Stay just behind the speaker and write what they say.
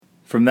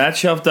From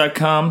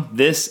thatshelf.com,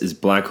 this is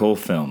Black Hole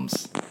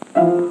Films.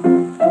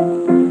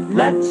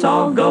 Let's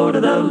all go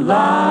to the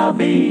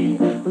lobby.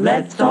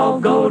 Let's all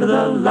go to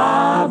the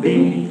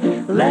lobby.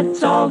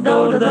 Let's all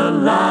go to the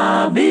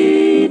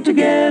lobby to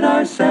get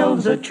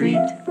ourselves a treat.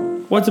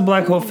 What's a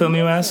black hole film,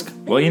 you ask?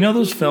 Well, you know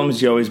those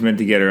films you always meant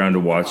to get around to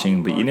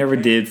watching, but you never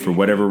did for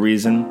whatever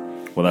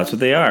reason? Well, that's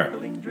what they are.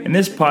 And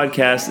this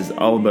podcast is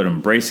all about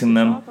embracing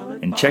them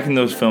and checking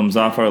those films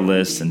off our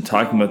lists and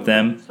talking about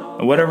them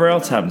and whatever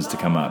else happens to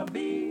come up.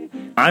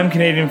 I'm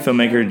Canadian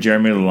filmmaker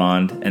Jeremy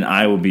Lalonde, and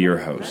I will be your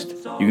host.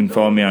 You can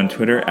follow me on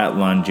Twitter at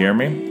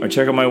LonJeremy, or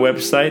check out my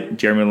website,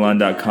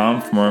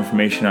 jeremylalonde.com, for more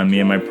information on me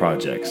and my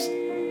projects.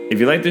 If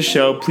you like the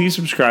show, please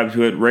subscribe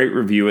to it, rate,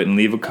 review it, and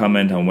leave a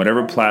comment on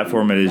whatever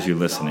platform it is you're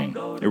listening.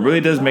 It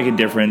really does make a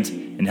difference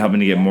in helping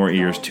to get more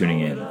ears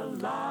tuning in.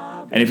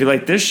 And if you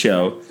like this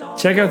show,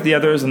 check out the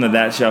others on the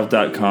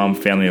thatshelf.com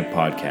family of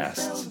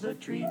podcasts.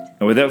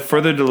 And without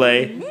further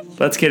delay,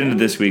 let's get into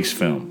this week's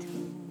film.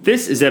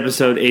 This is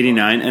episode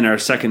 89 and our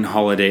second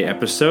holiday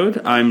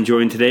episode. I'm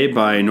joined today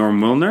by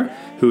Norm Wilner,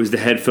 who is the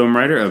head film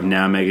writer of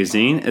Now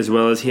Magazine, as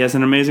well as he has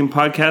an amazing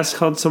podcast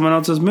called Someone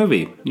Else's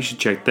Movie. You should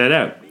check that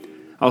out.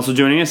 Also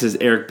joining us is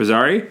Eric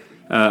Bizzarri,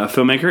 a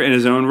filmmaker in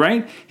his own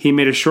right. He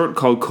made a short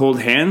called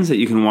Cold Hands that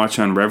you can watch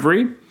on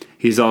Reverie.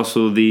 He's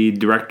also the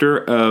director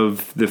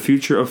of the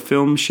Future of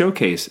Film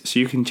Showcase, so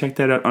you can check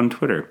that out on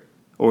Twitter,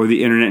 or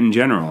the internet in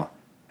general.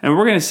 And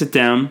we're going to sit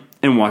down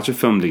and watch a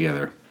film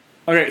together.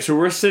 Okay, so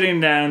we're sitting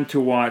down to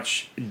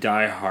watch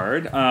Die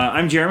Hard.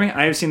 I'm Jeremy.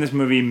 I have seen this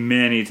movie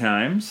many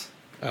times.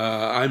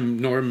 I'm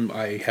Norm.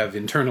 I have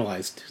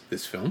internalized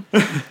this film.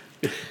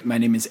 My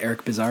name is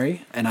Eric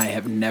Bizzarri, and I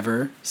have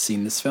never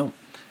seen this film.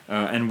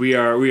 And we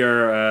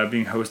are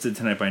being hosted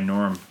tonight by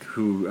Norm,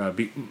 who,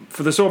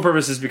 for the sole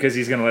purpose, is because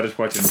he's going to let us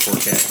watch it in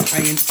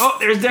 4K. Oh,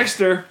 there's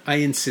Dexter! I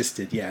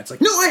insisted, yeah. It's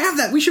like, no, I have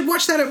that! We should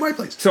watch that at my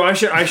place! So I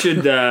should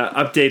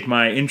update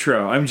my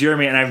intro. I'm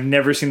Jeremy, and I've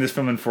never seen this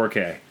film in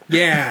 4K.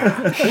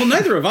 Yeah. Well,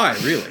 neither have I,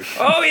 really.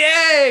 Oh,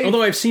 yay!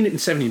 Although I've seen it in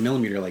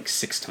 70mm like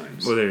 6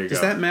 times. Well, there you go.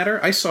 Does that matter?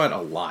 I saw it a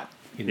lot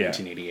in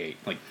 1988.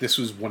 Like, this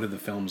was one of the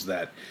films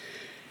that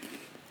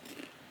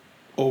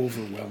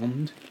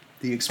overwhelmed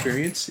the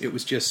experience. It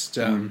was just,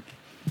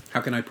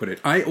 how can I put it?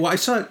 I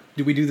saw it.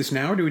 Do we do this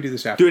now or do we do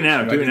this after? Do it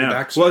now. Do it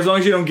now. Well, as long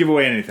as you don't give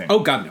away anything.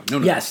 Oh, God,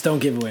 no. Yes, don't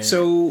give away anything.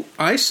 So,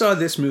 I saw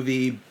this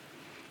movie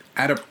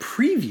at a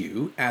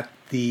preview at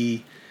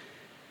the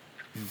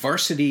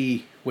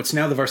Varsity, what's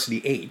now the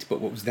Varsity 8,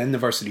 but what was then the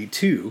Varsity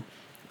 2.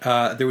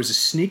 There was a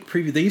sneak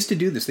preview. They used to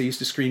do this. They used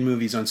to screen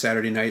movies on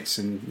Saturday nights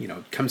and, you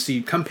know,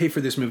 come pay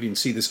for this movie and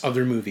see this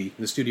other movie.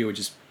 The studio would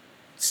just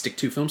stick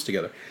 2 films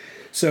together.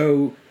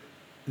 So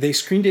they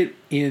screened it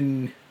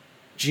in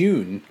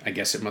June, I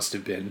guess it must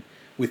have been,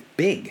 with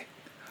Big.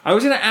 I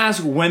was going to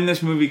ask when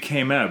this movie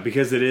came out,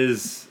 because it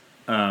is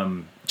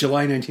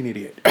July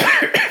 1988.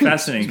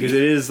 Fascinating, because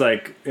it is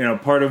like, you know,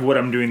 part of what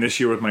I'm doing this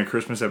year with my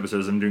Christmas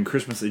episodes. I'm doing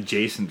Christmas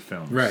adjacent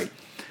films, Right?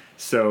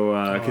 So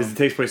because it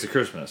takes place at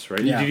Christmas,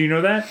 right? Yeah. Did you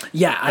know that?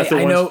 Yeah, that's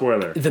I know.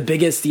 Spoiler. The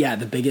biggest,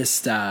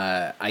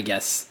 I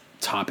guess,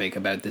 topic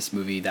about this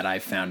movie that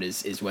I've found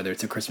is whether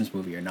it's a Christmas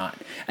movie or not.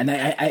 And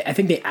I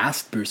think they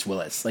asked Bruce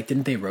Willis, like,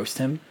 didn't they roast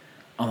him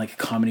on like a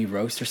comedy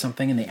roast or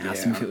something? And they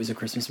asked him if it was a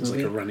Christmas movie. It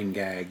was like a running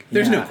gag.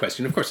 There's no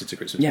question. Of course, it's a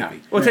Christmas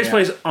movie. Well, it takes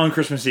place on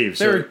Christmas Eve.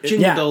 So there are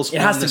jingle bells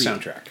on the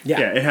soundtrack.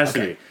 Yeah, it has to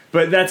be.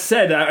 But that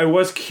said, I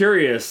was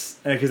curious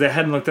because I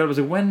hadn't looked up. I was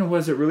like, when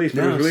was it released?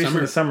 It was released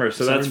in the summer,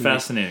 so that's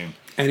fascinating.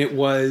 And it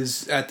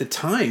was, at the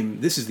time,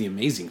 this is the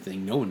amazing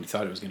thing, no one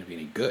thought it was going to be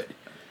any good.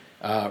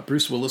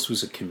 Bruce Willis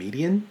was a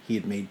comedian. He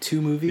had made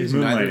 2 movies.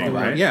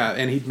 Right? Yeah,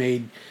 and he'd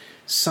made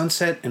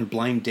Sunset and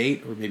Blind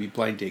Date, or maybe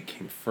Blind Date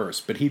came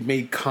first, but he'd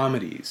made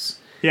comedies.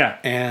 Yeah.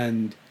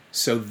 And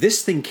so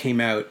this thing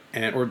came out,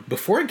 or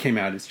before it came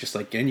out, it's just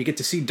like, and you get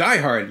to see Die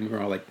Hard, and we're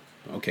all like,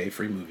 okay,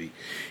 free movie.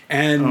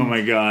 And oh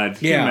my God,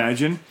 can you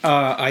imagine?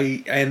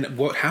 And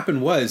what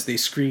happened was they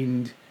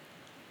screened,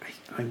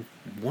 I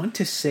want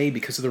to say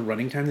because of the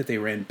running time that they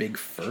ran Big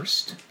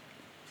first.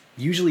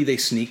 Usually they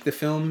sneak the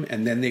film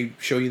and then they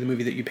show you the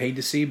movie that you paid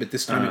to see, but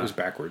this time it was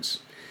backwards.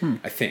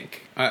 I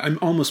think. I'm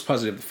almost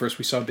positive the first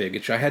we saw Big,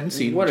 which I hadn't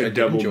seen. What which a I did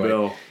double enjoy.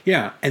 bill.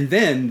 Yeah, and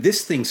then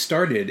this thing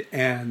started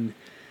and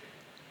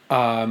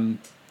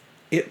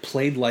it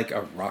played like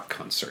a rock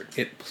concert.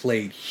 It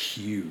played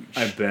huge.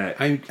 I bet.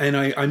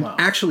 I'm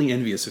actually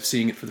envious of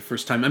seeing it for the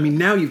first time. I mean,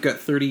 now you've got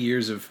 30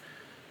 years of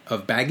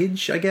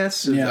baggage, I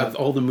guess, of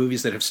all the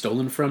movies that have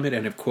stolen from it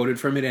and have quoted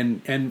from it,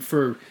 and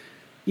for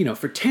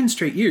 10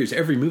 straight years,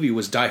 every movie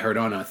was Die Hard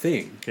on a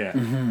thing. Yeah.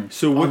 Mm-hmm.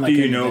 So what do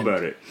you know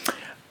about it?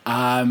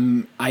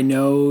 I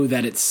know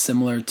that it's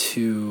similar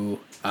to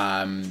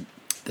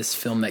this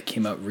film that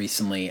came out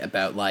recently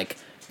about like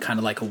kind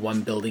of like a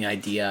one building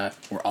idea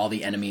where all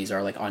the enemies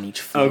are like on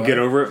each floor. Oh, Get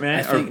Over It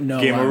Man?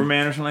 Game Over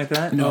Man or something like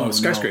that? No,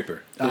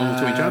 Skyscraper. The one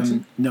with Dwayne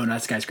Johnson? No,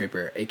 not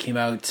Skyscraper. It came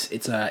out,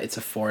 it's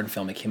a foreign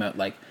film. It came out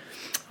like,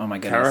 oh my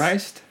goodness. Tower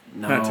Heist?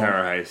 No. Not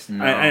Tower Heist.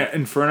 No.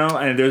 Inferno,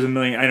 and there's a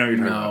million. I know what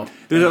you're talking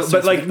No. about.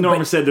 But like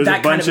Norman said, there's a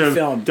that kind bunch of of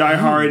film. Die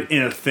Hard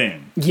in a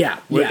thing. Yeah.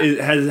 It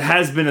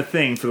has been a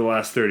thing for the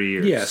last 30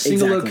 years. Yeah,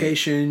 single Exactly.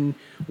 location.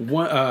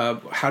 One,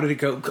 how did it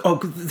go? Oh,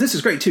 this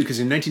is great too because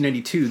in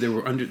 1992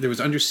 there was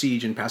Under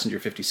Siege and Passenger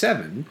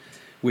 57,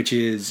 which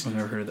is I've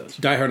never heard of those.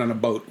 Die Hard on a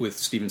Boat with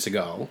Steven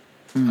Seagal.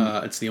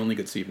 It's the only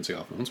good Steven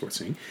Seagal film it's worth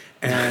seeing,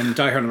 and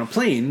Die Hard on a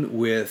Plane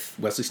with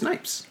Wesley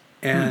Snipes.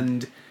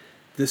 And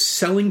the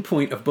selling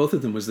point of both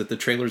of them was that the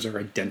trailers are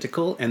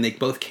identical, and they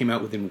both came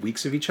out within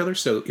weeks of each other.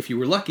 So if you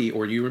were lucky,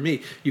 or you or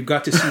me, you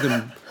got to see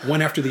them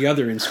one after the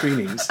other in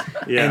screenings.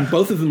 Yeah. And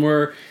both of them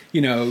were,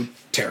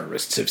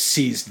 terrorists have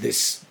seized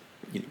this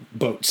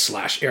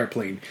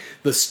boat/airplane.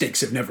 The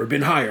stakes have never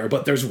been higher,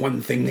 but there's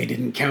one thing they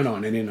didn't count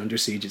on. And in Under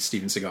Siege, it's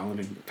Steven Seagal, and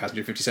in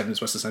Passenger 57,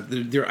 it's Wesley Snipes.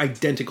 They're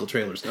identical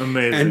trailers.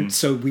 Amazing. And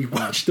so we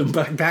watched them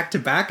back to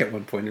back at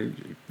one point.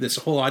 And this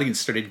whole audience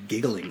started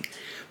giggling.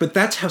 But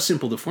that's how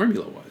simple the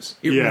formula was.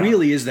 It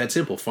really is that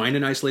simple. Find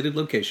an isolated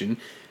location,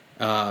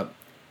 have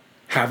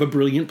a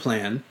brilliant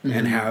plan,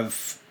 and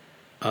have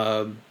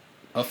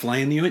a fly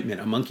in the ointment,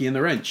 a monkey in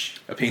the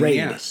wrench, a pain in the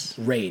ass.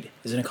 Raid.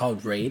 Isn't it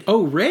called Raid?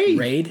 Oh, Raid.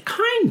 Raid?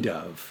 Kind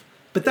of.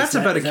 But that's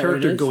that- about a is that what it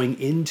character is? going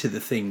into the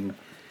thing.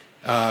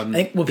 I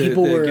think The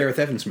Gareth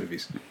Evans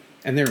movies.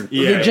 And they're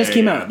Yeah. they just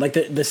came out. Like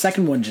the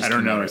second one just I don't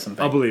came know. out or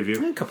something. I'll believe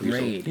you. a couple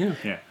years Raid. old.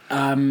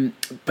 Yeah.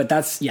 But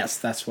that's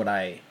what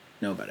I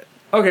know about it.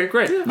 Okay,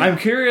 great. I'm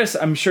curious.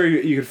 I'm sure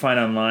you could find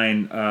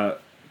online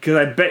because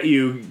I bet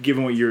you,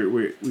 given what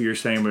you're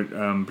saying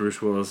about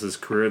Bruce Willis's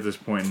career at this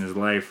point in his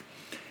life,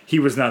 he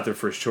was not their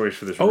first choice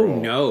for this Oh,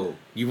 role. no.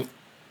 Do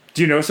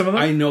you know some of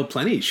them? I know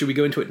plenty. Should we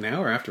go into it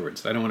now or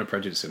afterwards? I don't want to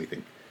prejudice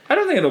anything. I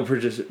don't think it'll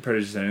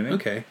prejudice anything.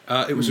 Okay.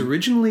 It was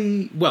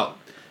originally,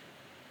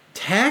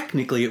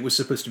 technically it was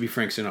supposed to be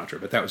Frank Sinatra,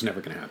 but that was never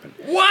going to happen.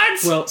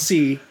 What? Well,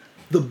 see,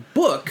 the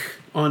book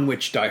on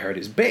which Die Hard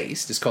is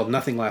based is called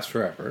Nothing Lasts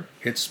Forever.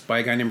 It's by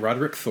a guy named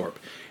Roderick Thorpe,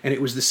 and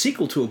it was the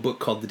sequel to a book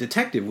called The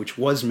Detective, which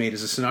was made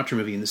as a Sinatra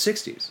movie in the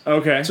 60s.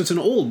 Okay. So it's an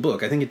old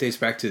book. I think it dates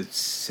back to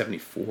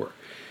 74.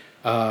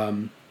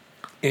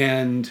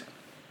 And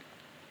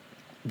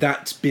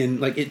that's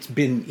been,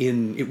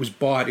 it was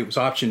bought, it was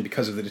optioned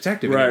because of The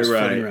Detective, and it was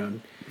floating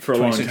around for a 20th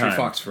long Century time.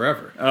 Fox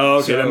forever. Oh,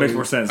 okay, that makes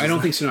more sense. I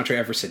don't think Sinatra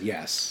ever said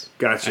yes.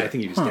 Gotcha. I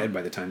think he was dead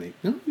by the time he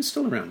was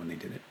still around when they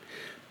did it.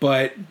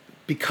 But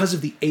because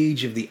of the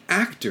age of the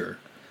actor,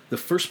 the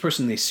first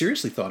person they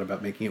seriously thought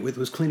about making it with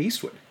was Clint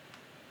Eastwood.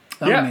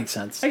 That would make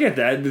sense. I get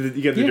that. You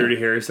get the Yeah. Dirty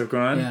Harry stuff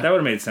going on. Yeah. That would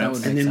have made sense.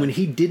 would And then Makes when sense.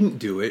 he didn't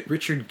do it,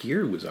 Richard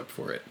Gere was up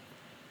for it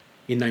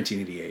in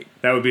 1988.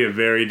 That would be a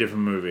very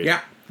different movie.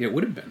 Yeah, it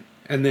would have been.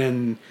 And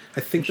then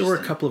I think there were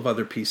a couple of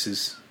other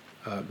pieces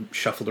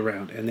shuffled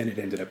around, and then it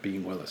ended up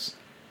being Willis.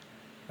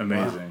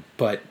 Amazing.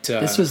 But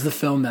This was the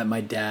film that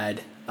my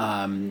dad,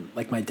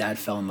 my dad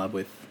fell in love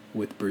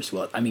with Bruce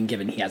Willis. I mean,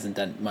 given he hasn't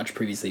done much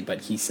previously,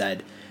 but he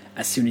said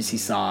as soon as he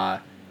saw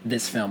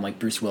this film, like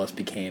Bruce Willis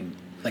became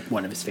like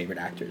one of his favorite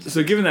actors.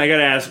 So given that, I got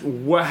to ask,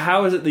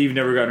 how is it that you've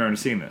never gotten around to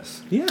seeing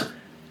this? yeah.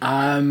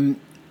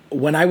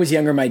 When I was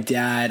younger, my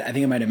dad, I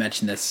think I might have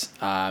mentioned this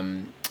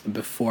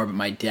before, but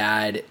my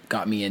dad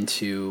got me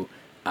into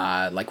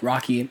like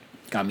Rocky,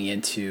 got me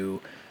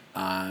into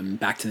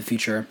Back to the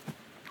Future,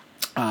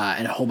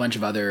 and a whole bunch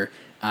of other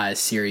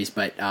series.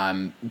 But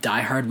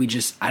Die Hard, we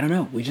just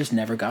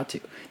never got to.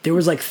 There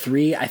was like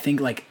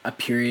a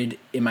period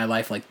in my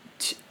life, like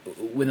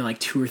within like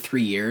 2 or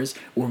 3 years,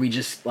 where we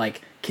just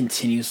like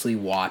continuously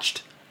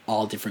watched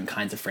all different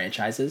kinds of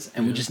franchises,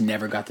 and we just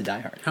never got to Die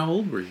Hard. How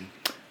old were you?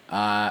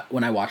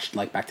 When I watched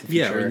like Back to the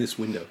Yeah, Future, in this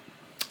window.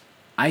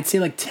 I'd say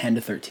like 10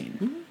 to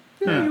 13.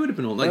 Yeah, you would have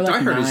been old. Like, Or Die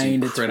Hard is 9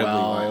 to incredibly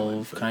 12,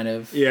 violent. But kind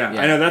of. Yeah,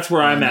 I know that's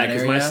where I'm Around at that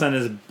because my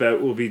area.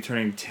 son will be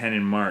turning 10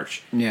 in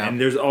March. Yeah. And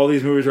there's all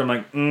these movies where I'm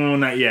like,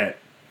 not yet.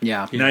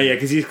 Yeah. Not yet,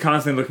 because he's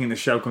constantly looking at the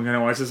shelf going, can I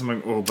watch this? I'm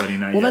like, oh, buddy,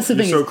 not yet. Well, that's the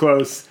You're thing so is-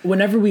 close.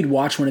 Whenever we'd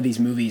watch one of these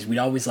movies, we'd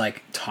always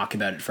like talk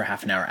about it for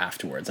half an hour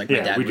afterwards. Like my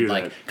Yeah, dad we would do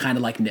like that. kind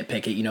of like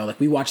nitpick it, like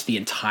we watched the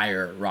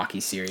entire Rocky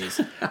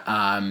series,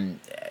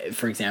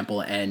 for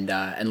example, and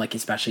like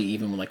especially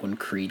even when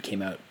Creed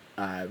came out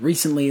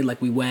recently,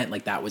 like we went,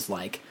 like that was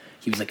like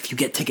he was like, if you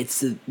get tickets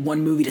to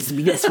one movie, this will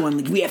be this one.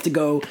 Like we have to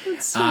go.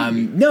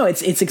 No,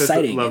 it's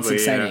exciting. lovely,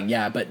 It's exciting.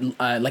 Yeah, but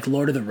like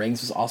Lord of the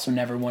Rings was also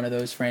never one of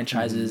those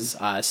franchises.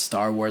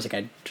 Star Wars, like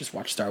I just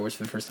watched Star Wars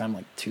for the first time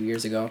like 2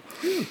 years ago.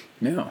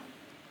 Yeah.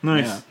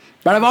 Nice. Yeah.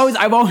 But I've always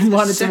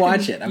wanted to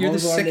watch it. You're the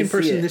second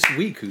person this. this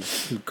week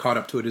who caught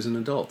up to it as an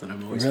adult, and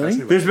I'm always Really?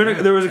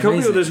 fascinated. There was a couple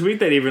people Amazing. this week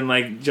that even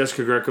like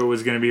Jessica Greco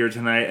was going to be here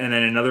tonight, and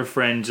then another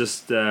friend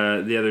just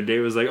the other day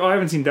was like, "Oh, I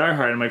haven't seen Die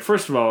Hard." I'm like,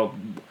 first of all,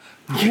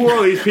 who are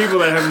all these people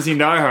that haven't seen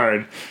Die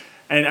Hard?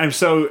 And I'm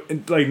so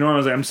like Norman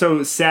was like, I'm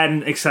so sad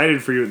and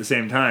excited for you at the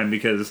same time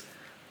because,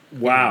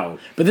 wow.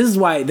 But this is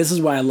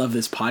why I love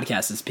this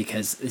podcast, is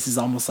because this is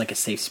almost like a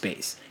safe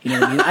space. You know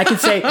what I mean? I could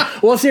say,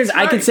 well, seriously,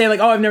 I could say like,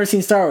 "Oh, I've never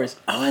seen Star Wars."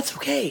 Oh, that's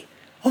okay.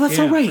 Oh, that's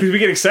Yeah. so right. Because we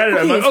get excited.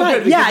 I'm Okay, like, it's oh,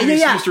 fine. good.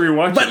 Yeah. Supposed to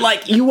rewatch But it.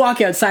 like, you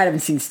walk outside,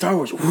 haven't seen Star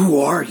Wars. Who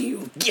are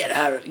you? Get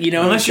out! You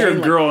know, Unless you're a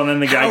girl, and then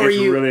the guy how gets are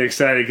you- really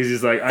excited because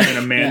he's like, I'm going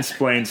to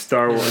mansplain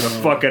Star Wars, the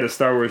fuck out of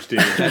Star Wars to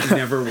you. That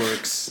never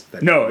works.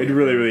 That No, it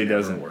really, really never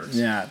doesn't. works.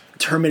 Yeah,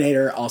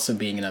 Terminator also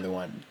being another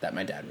one that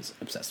my dad was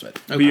obsessed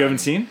with. But you haven't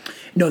seen?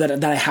 No,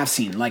 that I have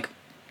seen. Like,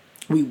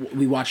 we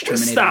watched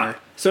Terminator. Stop.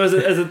 So as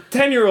a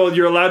 10-year-old,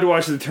 you're allowed to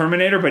watch The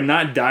Terminator, but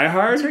not Die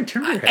Hard?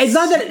 It's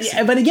not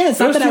that, but again, it's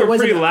Those not that two I are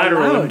wasn't pretty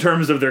lateral allowed. in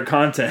terms of their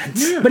content.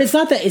 But it's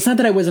not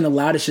that I wasn't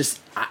allowed. It's just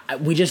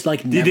we just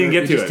like never, didn't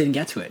get we to just it. didn't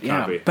get to it.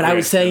 Yeah, Copy. but I Right,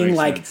 was that saying makes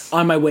like sense.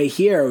 on my way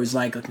here, I was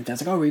like,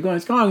 Dad's like, oh, where are you going? I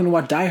was like, oh, I'm going to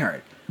watch Die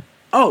Hard.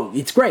 Oh,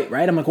 it's great,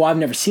 right? I'm like, well, I've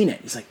never seen it.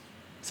 He's like,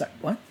 sorry,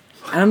 what?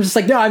 And I'm just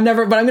like, no, I've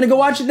never, but I'm going to go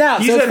watch it now.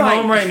 He's so it's at fine.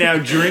 home right now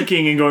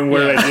drinking and going, what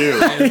did I do?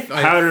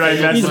 How did I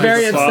mess He's with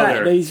very his upset.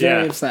 father? He's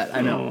very Yeah. upset.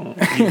 I know.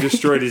 You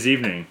destroyed his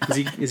evening.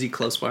 Is he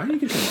close by? You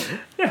can come over.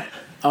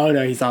 Oh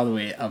no, he's all the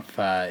way up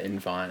in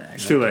Vaughan. Actually,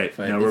 It's too late.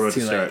 But No, we're about it's to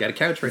too start. late. Got a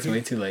couch right It's here.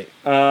 way too late.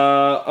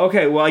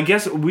 Okay, well, I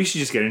guess we should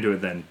just get into it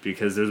then,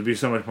 because there'll be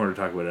so much more to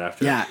talk about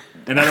after. Yeah.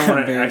 And I don't want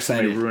I'm to very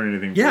accidentally excited. ruin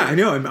anything. Yeah, for I you.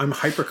 know. I'm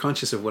hyper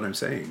conscious of what I'm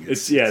saying.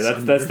 That's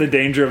the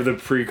danger of the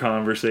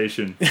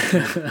pre-conversation.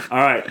 All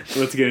right,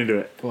 let's get into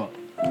it. Cool.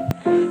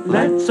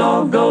 Let's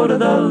all go to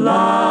the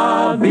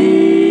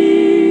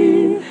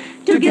lobby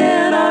to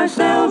get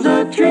ourselves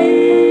a treat.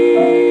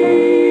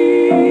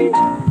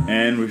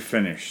 And we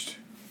finished.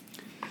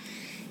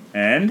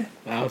 And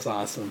That was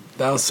awesome.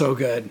 That was so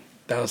good.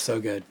 That was so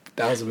good.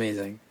 That was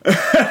amazing.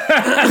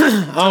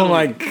 Oh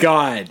my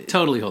god.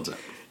 Totally holds up.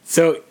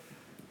 So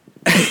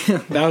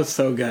that was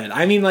so good.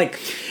 I mean, like,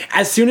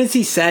 as soon as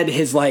he said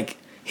his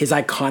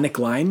iconic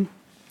line,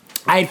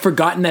 I had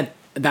forgotten that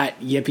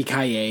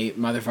yippee-ki-yay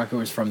motherfucker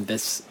was from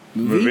this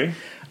movie.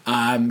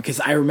 Because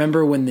I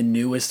remember when the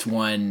newest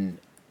one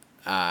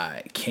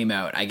came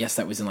out. I guess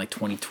that was in like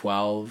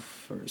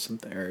 2012 or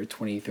something, or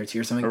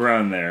 2013 or something.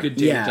 around there. Good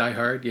Day Yeah. to Die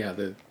Hard. Yeah.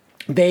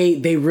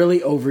 They really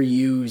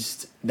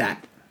overused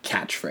that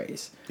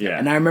catchphrase. Yeah.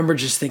 And I remember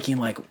just thinking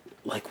like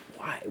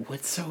why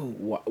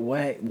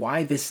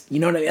this, you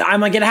know what I mean? I'm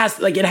like, it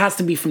has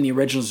to be from the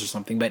originals or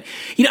something, but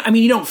you know, I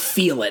mean, you don't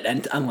feel it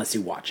unless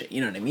you watch it,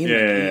 you know what I mean?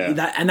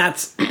 Yeah. And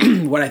that's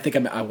what I think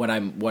what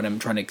I'm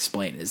trying to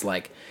explain is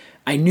like,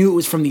 I knew it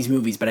was from these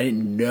movies, but I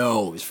didn't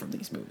know it was from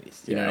these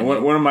movies. You know what I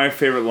mean? One of my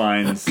favorite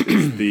lines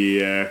is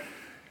the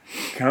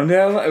come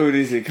down. What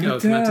is it? Come No,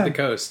 come out to the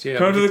coast. Yeah.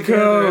 Come to the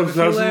coast.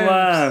 Have some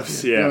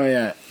laughs. Yeah. Oh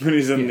yeah. When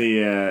he's in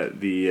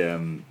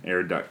the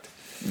air duct.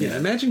 Yeah.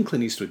 Imagine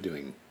Clint Eastwood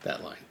doing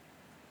that line.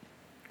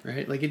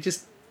 Right? Like, it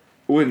just...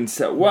 Wouldn't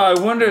so. Well, I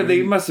wonder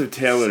they must have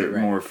tailored it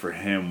Right. more for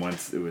him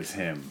once it was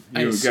him. I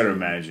You got to assume.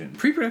 imagine.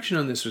 Pre-production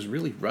on this was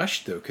really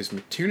rushed, though, because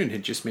McTiernan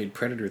had just made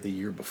Predator the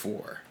year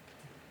before.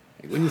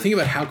 When you think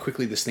about how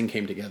quickly this thing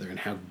came together and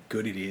how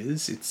good it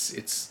is,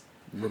 it's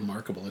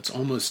remarkable. It's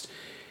almost...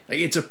 Like,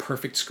 it's a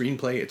perfect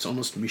screenplay. It's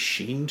almost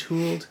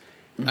machine-tooled.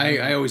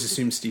 I always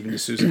assumed Steven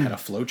D'Souza had a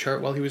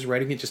flowchart while he was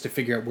writing it just to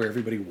figure out where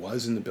everybody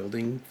was in the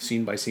building,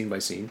 scene by scene by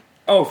scene.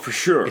 Oh, for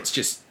sure. It's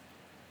just...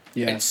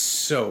 Yeah. It's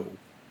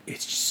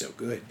just so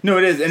good. No,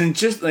 it is, and it's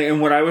just like,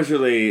 and what I was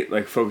really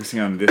like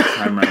focusing on this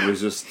time around was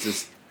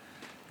just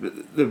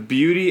the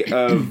beauty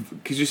of,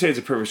 because you say it's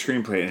a perfect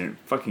screenplay, and it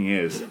fucking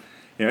is.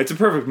 You know, it's a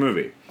perfect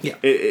movie. Yeah,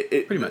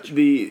 it pretty much.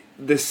 The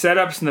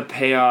setups and the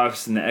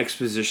payoffs and the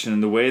exposition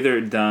and the way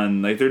they're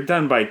done, like they're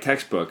done by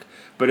textbook,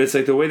 but it's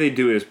like the way they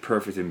do it is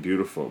perfect and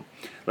beautiful.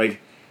 Like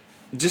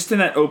just in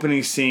that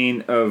opening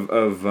scene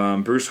of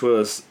Bruce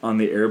Willis on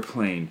the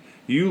airplane,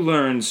 you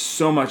learn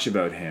so much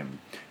about him.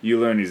 You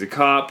learn he's a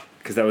cop,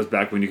 because that was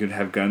back when you could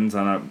have guns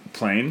on a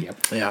plane. Yep.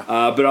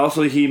 Yeah. But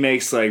also he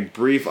makes like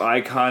brief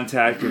eye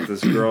contact with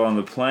this girl on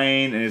the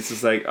plane, and it's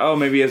just like, oh,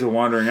 maybe he has a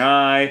wandering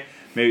eye.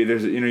 Maybe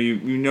there's,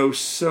 you know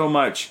so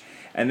much,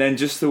 and then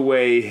just the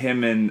way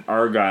him and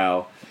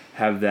Argyle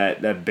have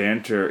that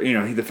banter. You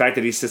know, the fact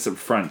that he sits up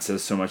front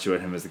says so much about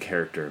him as a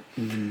character.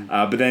 Mm-hmm.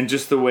 But then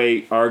just the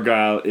way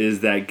Argyle is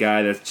that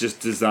guy that's just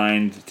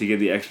designed to get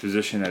the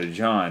exposition out of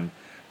John.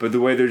 But the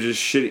way they're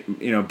just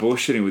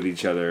bullshitting with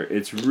each other,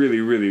 it's really,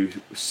 really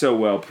so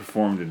well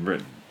performed and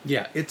written.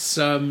 Yeah, it's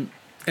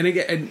and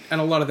again, and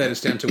a lot of that is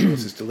down to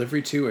Willis's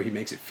delivery too, where he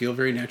makes it feel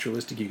very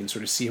naturalistic. You can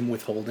sort of see him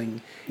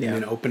withholding Yeah.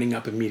 and then opening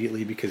up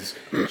immediately because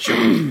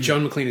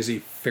John McClane is a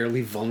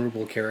fairly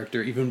vulnerable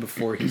character even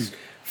before he's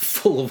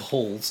full of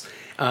holes.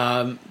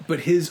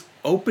 But his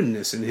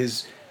openness and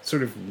his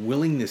sort of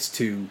willingness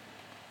to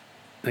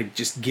like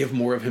just give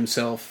more of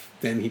himself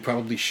than he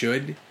probably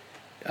should.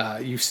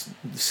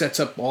 Sets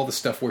up all the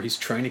stuff where he's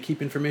trying to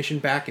keep information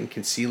back and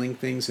concealing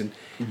things, and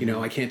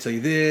I can't tell you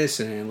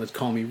this, and let's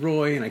call me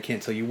Roy, and I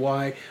can't tell you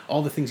why.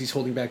 All the things he's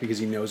holding back because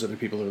he knows other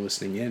people are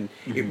listening in.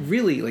 It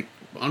really, like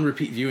on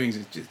repeat viewings,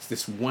 it's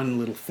this one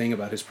little thing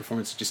about his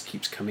performance that just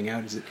keeps coming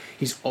out: is that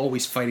he's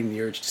always fighting the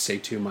urge to say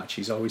too much.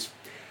 He's always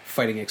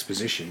fighting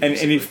exposition, and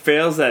he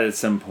fails that at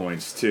some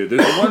points too.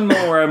 There's one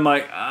moment where I'm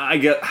like,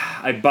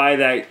 I buy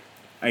that.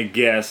 I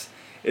guess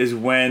is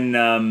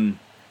when.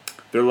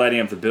 They're lighting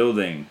up the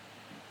building,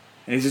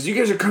 And he says, "You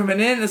guys are coming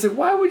in." And it's like,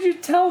 why would you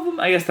tell them?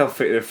 I guess they're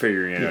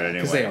figuring it out anyway.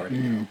 Because they already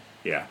know.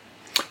 Yeah.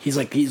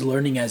 He's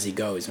learning as he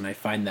goes, and I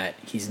find that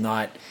he's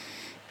human.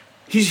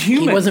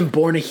 He wasn't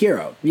born a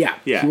hero. Yeah.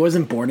 Yeah. He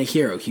wasn't born a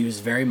hero. He was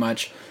very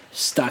much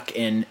stuck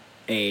in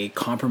a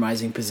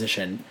compromising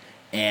position,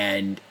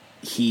 and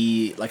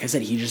he, like I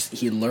said,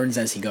 he learns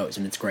as he goes,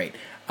 and it's great.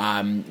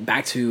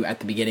 Back to at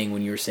the beginning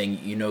when you were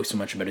saying you know so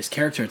much about his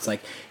character, it's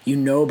like you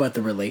know about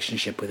the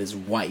relationship with his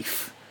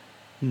wife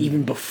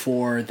even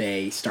before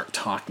they start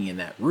talking in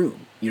that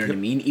room. You know what I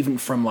mean? Even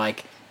from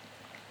like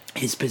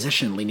his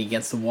position leaning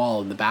against the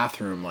wall in the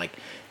bathroom, like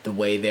the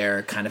way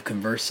they're kind of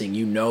conversing,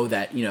 you know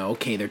that, you know,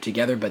 okay, they're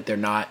together, but they're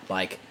not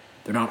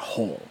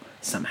whole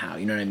somehow.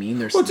 You know what I mean?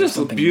 There's just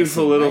something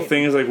beautiful missing, little right?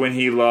 things like when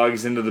he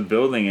logs into the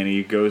building and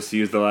he goes to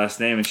use the last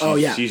name and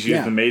she's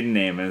used the maiden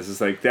name, and it's just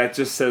like that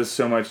just says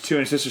so much too.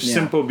 And it's just a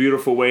simple,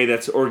 beautiful way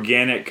that's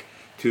organic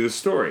to the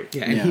story.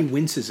 Yeah, and he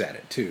winces at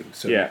it too.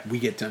 So we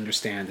get to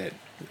understand that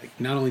like,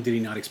 not only did he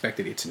not expect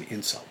it, it's an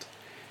insult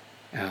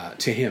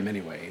to him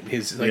anyway. And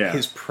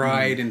his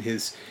pride and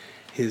his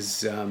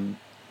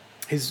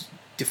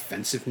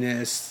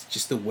defensiveness,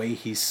 just the way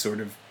he sort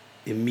of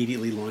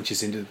immediately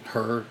launches into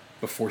her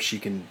before she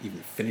can even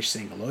finish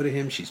saying hello to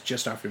him. She's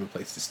just offered him a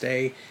place to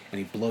stay, and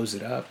he blows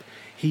it up.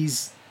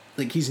 He's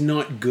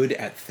not good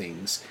at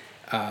things,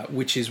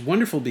 which is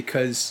wonderful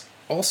because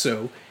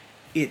also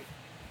it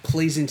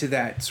plays into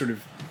that sort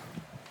of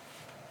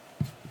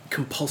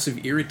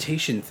compulsive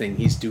irritation thing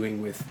he's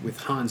doing with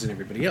Hans and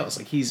everybody else.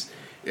 Like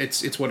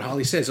it's what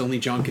Holly says, only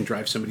John can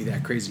drive somebody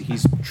that crazy.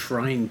 He's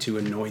trying to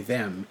annoy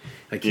them.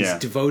 Like he's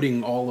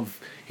devoting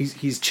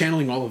he's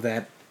channeling all of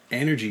that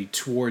energy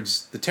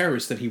towards the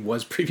terrorists that he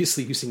was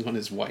previously using on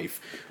his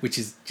wife, which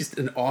is just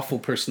an awful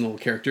personal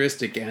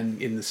characteristic. And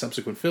in the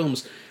subsequent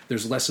films,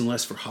 there's less and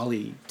less for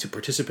Holly to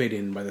participate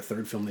in. By the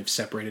third film, they've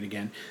separated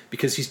again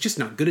because he's just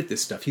not good at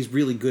this stuff. He's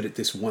really good at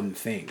this one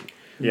thing,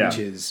 which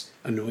is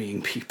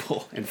annoying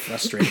people and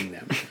frustrating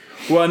them.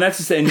 Well, and that's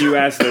just, and you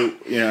asked,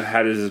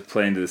 how does this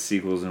play into the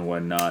sequels and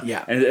whatnot?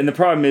 Yeah. And the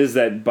problem is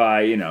that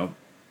by,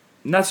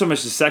 not so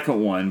much the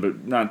second one,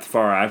 but not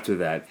far after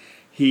that,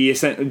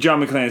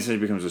 John McClane essentially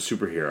becomes a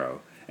superhero,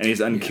 and he's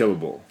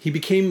unkillable. He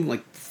became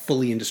like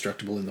fully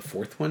indestructible in the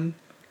fourth one,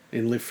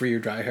 in Live Free or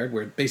Die Hard,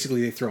 where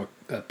basically they throw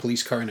a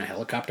police car and a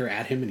helicopter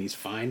at him, and he's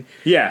fine.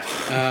 Yeah.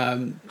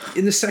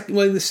 In the second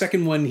one, the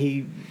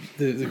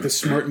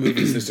smart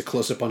movies, there's a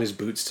close up on his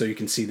boots, so you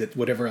can see that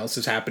whatever else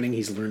is happening,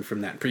 he's learned from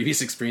that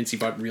previous experience. He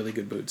bought really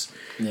good boots.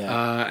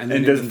 Yeah. And then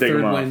and doesn't in the take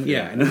third them off. one,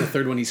 and in the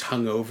third one, he's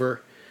hung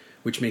over,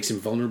 which makes him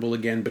vulnerable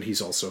again, but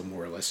he's also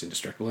more or less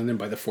indestructible. And then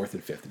by the fourth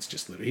and fifth, it's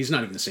just literally, he's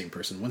not even the same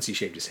person. Once he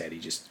shaved his head, he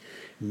just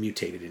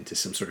mutated into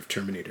some sort of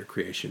Terminator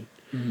creation.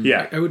 Mm-hmm.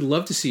 Yeah. I would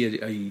love to see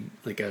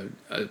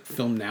a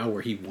film now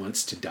where he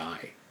wants to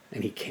die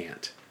and he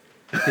can't.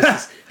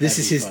 This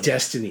is his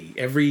destiny.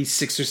 Every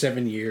 6 or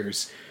 7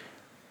 years,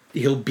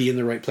 he'll be in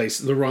the wrong place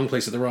at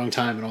the wrong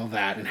time and all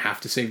that, and have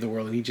to save the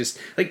world. And he just,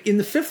 like in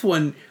the fifth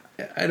one,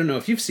 I don't know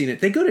if you've seen it,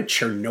 they go to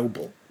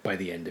Chernobyl by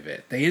the end of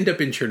it. They end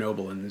up in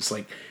Chernobyl, and there's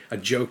like a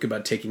joke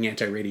about taking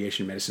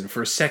anti-radiation medicine.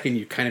 For a second,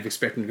 you kind of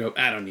expect him to go,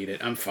 I don't need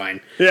it, I'm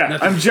fine. Yeah,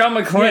 I'm John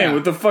McClane. Yeah.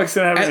 What the fuck's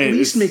gonna happen? At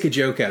least make a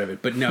joke out of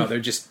it. But no, they're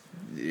just,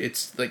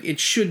 it's like, it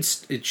should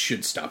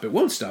stop. It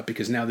won't stop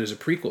because now there's a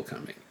prequel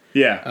coming.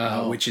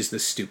 Yeah. Which is the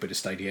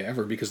stupidest idea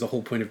ever, because the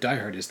whole point of Die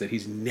Hard is that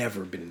he's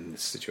never been in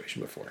this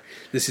situation before.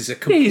 This is a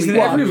complete... he's an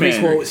everyman.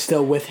 Prequel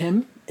still with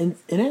him in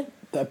it?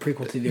 A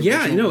prequel to the original?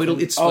 Yeah, no,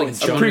 it's like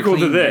John a prequel McClane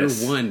to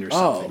this. Year One or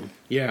something.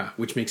 Yeah,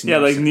 which makes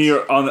no sense. New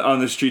York,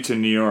 on the streets of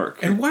New York.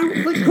 And why?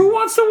 Like, who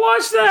wants to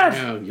watch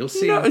that? No, you'll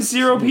see. No,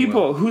 zero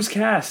people. Who's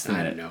cast in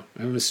I it? don't know.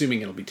 I'm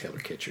assuming it'll be Taylor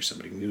Kitsch or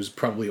somebody who's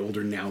probably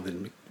older now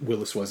than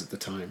Willis was at the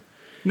time.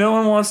 No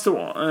one wants to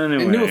watch.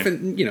 Anyway. And no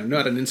offense,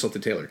 not an insult to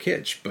Taylor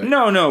Kitsch, but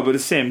no, but the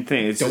same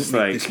thing. It's don't just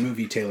make like this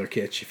movie Taylor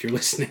Kitsch if you're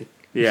listening.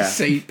 Yeah,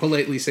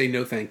 politely say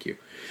no, thank you.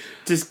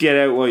 Just get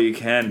out while you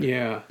can.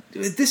 Yeah,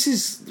 this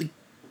is like,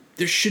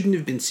 there shouldn't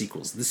have been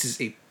sequels. This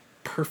is a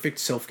perfect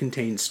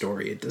self-contained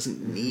story. It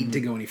doesn't need to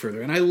go any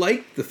further. And I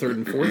like the third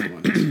and fourth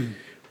one,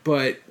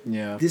 but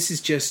this is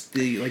just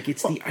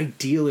it's the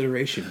ideal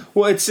iteration.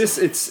 Well, it's just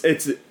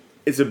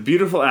it's a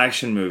beautiful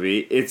action movie.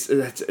 It's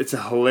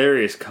a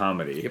hilarious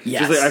comedy. Yep.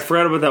 Yes. Just like, I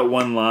forgot about that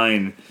one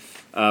line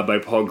by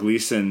Paul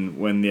Gleason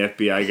when the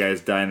FBI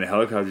guys die in the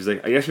helicopter. He's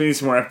like, I guess we need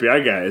some more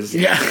FBI guys.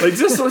 Yeah. Like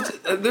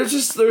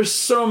there's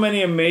so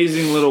many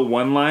amazing little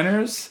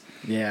one-liners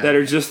that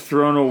are just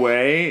thrown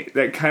away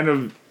that kind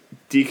of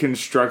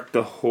deconstruct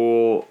the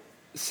whole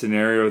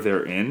scenario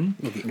they're in.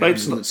 Well, the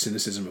absolute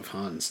cynicism of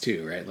Hans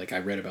too, right? Like I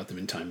read about them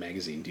in Time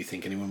magazine. Do you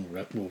think anyone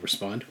will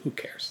respond? Who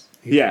cares?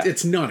 Yeah,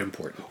 it's not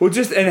important. Well,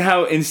 and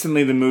how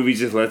instantly the movie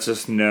just lets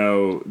us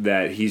know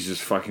that he's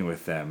just fucking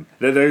with them.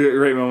 There's a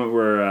great moment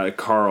where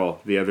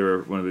Carl, the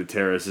other one of the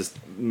terrorists, just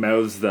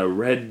mouths the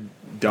Red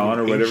Dawn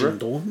or whatever.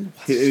 Dawn?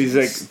 He's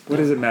like, what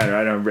does it matter?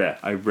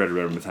 I read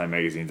about him in Time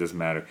magazine. It doesn't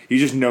matter. You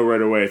just know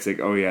right away. It's like,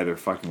 oh yeah, they're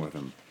fucking with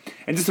him.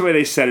 And just the way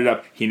they set it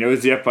up, he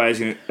knows the FBI is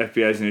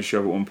going to show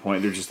up at one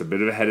point. They're just a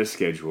bit ahead of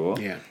schedule.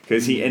 Yeah.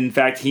 Because in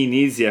fact, he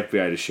needs the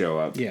FBI to show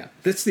up. Yeah,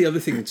 that's the other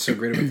thing that's so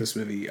great about this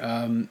movie.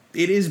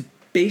 It is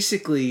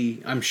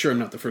basically, I'm sure I'm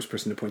not the first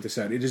person to point this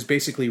out, it is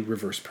basically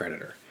reverse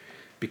Predator.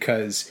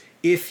 Because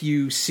if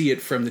you see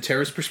it from the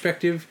terrorist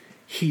perspective,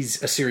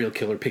 he's a serial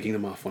killer picking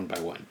them off one by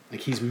one.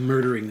 Like, he's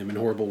murdering them in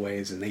horrible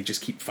ways, and they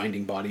just keep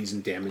finding bodies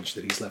and damage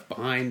that he's left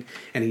behind.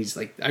 And he's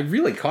like, I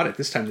really caught it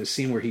this time, the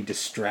scene where he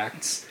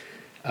distracts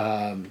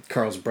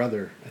Carl's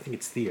brother. I think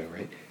it's Theo,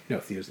 right? No,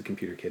 Theo's the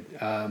computer kid.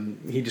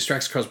 He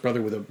distracts Carl's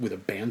brother with a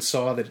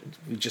bandsaw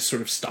that just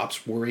sort of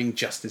stops whirring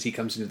just as he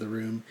comes into the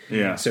room.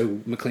 Yeah. So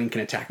McClane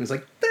can attack him.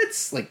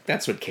 It's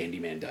that's what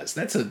Candyman does.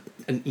 That's an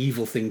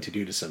evil thing to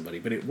do to somebody,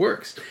 but it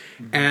works.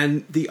 Mm-hmm.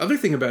 And the other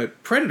thing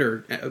about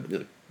Predator,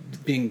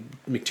 being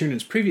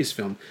McTiernan's previous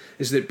film,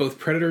 is that both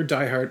Predator,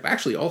 Die Hard,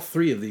 actually all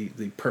three of the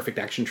perfect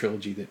action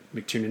trilogy that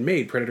McTiernan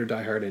made, Predator,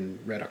 Die Hard, and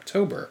Red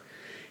October,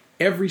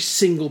 every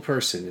single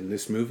person in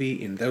this movie,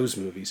 in those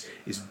movies,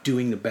 is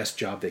doing the best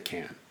job they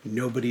can.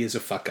 Nobody is a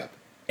fuck-up.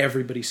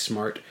 Everybody's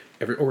smart,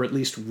 or at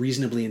least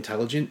reasonably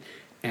intelligent,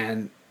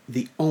 and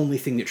the only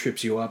thing that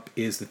trips you up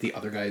is that the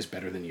other guy is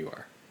better than you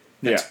are.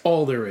 That's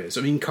all there is.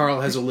 I mean,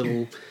 Carl has a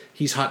little...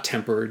 He's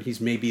hot-tempered.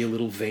 He's maybe a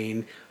little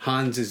vain.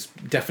 Hans is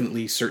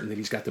definitely certain that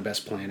he's got the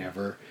best plan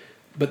ever.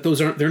 But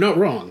they're not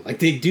wrong. Like,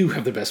 they do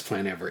have the best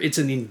plan ever. It's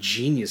an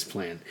ingenious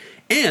plan.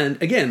 And,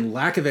 again,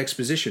 lack of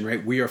exposition,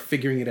 right? We are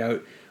figuring it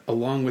out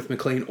along with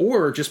McClane,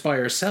 or just by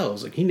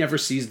ourselves. Like, he never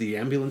sees the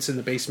ambulance in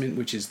the basement,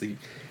 which is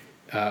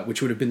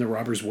which would have been the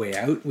robber's way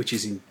out, which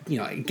is,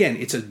 again,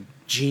 it's a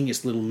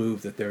genius little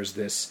move that there's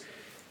this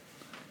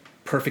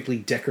perfectly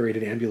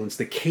decorated ambulance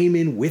that came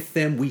in with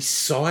them. We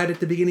saw it at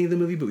the beginning of the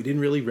movie, but we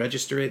didn't really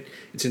register it.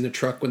 It's in the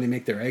truck when they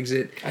make their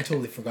exit. I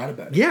totally forgot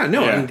about it. Yeah,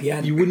 no, At the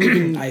end, you wouldn't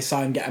even... I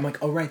saw him I'm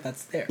like, oh, right,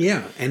 that's there.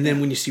 Yeah, and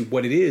then when you see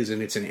what it is,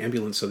 and it's an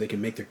ambulance so they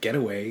can make their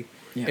getaway,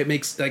 it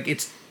makes,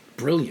 it's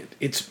brilliant.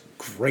 It's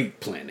great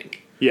planning.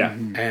 Yeah.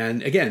 Mm-hmm.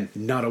 And again,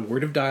 not a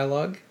word of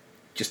dialogue,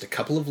 just a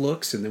couple of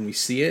looks, and then we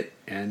see it,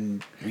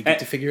 and we get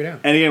to figure it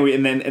out. And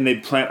again, and they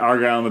plant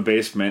Argyle in the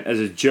basement as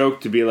a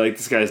joke to be like,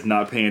 this guy's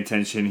not paying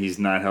attention, he's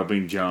not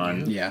helping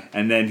John. Yeah.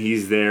 And then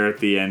he's there at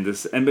the end.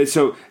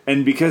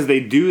 And because they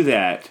do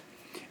that,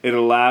 it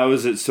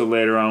allows it so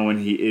later on when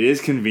it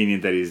is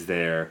convenient that he's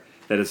there,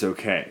 that it's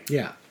okay.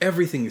 Yeah,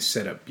 everything is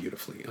set up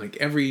beautifully. Like,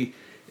 every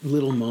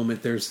little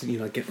moment, there's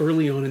like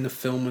early on in the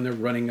film when they're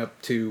running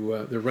up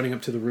to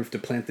the roof to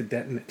plant the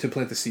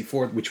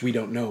C4, which we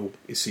don't know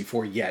is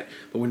C4 yet.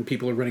 But when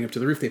people are running up to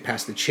the roof, they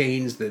pass the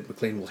chains that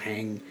McClane will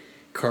hang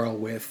Carl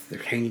with.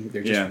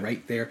 They're just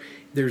right there.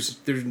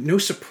 There's no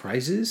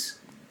surprises.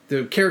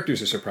 The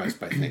characters are surprised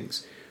by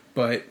things,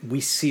 but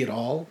we see it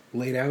all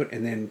laid out.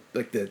 And then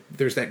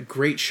there's that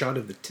great shot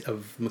of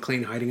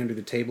McClane hiding under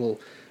the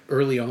table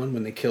early on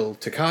when they kill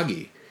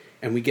Takagi,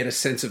 and we get a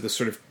sense of the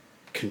sort of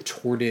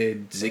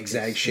contorted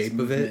zigzag shape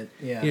of it.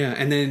 Yeah.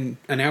 And then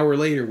an hour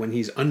later when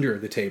he's under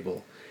the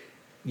table,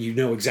 you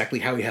know exactly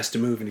how he has to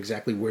move and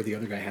exactly where the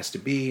other guy has to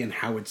be, and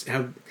how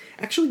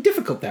actually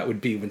difficult that would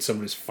be when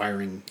someone is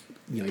firing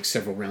like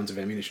several rounds of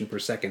ammunition per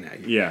second at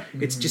you. Yeah.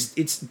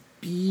 It's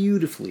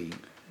beautifully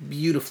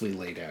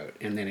laid out,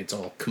 and then it's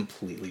all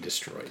completely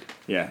destroyed.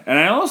 Yeah. And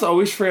I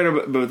always forget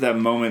about that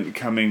moment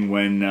coming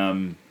when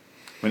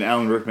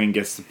Alan Rickman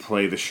gets to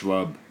play the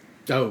schlub.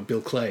 Oh,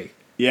 Bill Clay.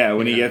 Yeah,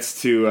 when he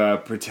gets to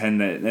pretend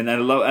that, and I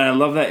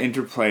love that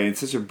interplay.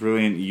 It's such a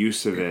brilliant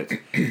use of it,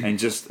 and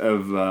just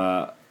of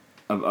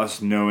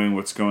us knowing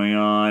what's going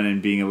on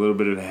and being a little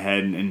bit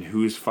ahead and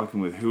who's fucking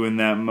with who in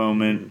that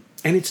moment.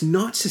 And it's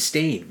not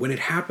sustained when it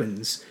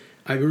happens.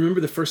 I remember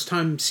the first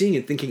time seeing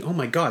it, thinking, "Oh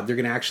my God, they're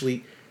going to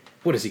actually."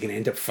 What is he going to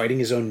end up fighting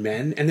his own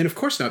men? And then, of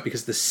course, not,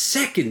 because the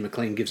second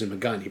McClane gives him a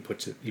gun, he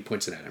points it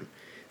at him.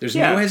 There's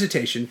no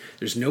hesitation.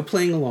 There's no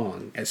playing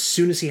along. As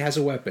soon as he has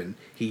a weapon,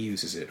 he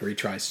uses it, or he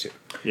tries to.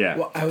 Yeah.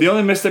 Well, the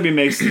only misstep he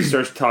makes is he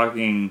starts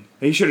talking.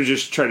 He should have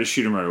just tried to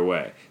shoot him right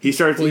away. He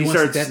starts. Well, he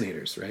wants the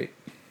detonators, right?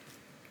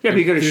 Yeah, but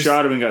he could have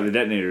shot him and got the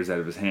detonators out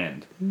of his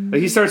hand.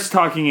 Like, he starts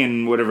talking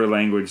in whatever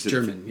language.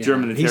 German. Yeah.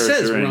 German. He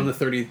says, "We're on the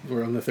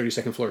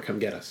 32nd floor. Come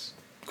get us."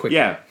 Quick.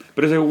 Yeah,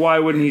 but it's like, why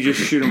wouldn't he just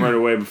shoot him right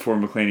away before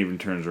McClane even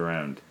turns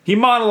around? He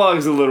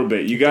monologues a little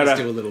bit. You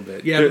gotta do a little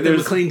bit. Yeah, but then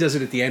McClane does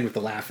it at the end with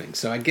the laughing.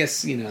 So I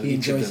guess he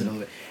enjoys it a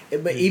little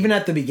bit. But even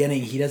at the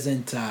beginning, he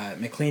doesn't.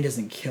 McClane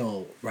doesn't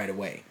kill right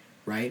away,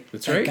 right?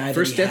 That's right. Guy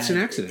first death's an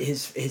accident.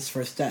 His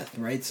first death,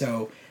 right?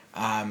 So,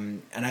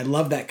 and I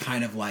love that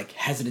kind of like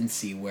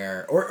hesitancy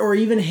where, or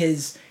even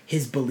his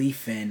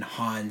belief in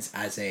Hans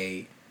as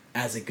a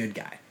good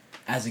guy.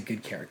 As a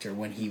good character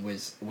when he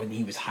was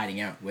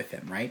hiding out with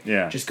him, right?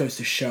 Yeah. Just goes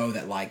to show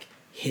that like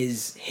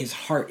his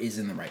heart is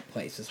in the right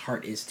place. His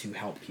heart is to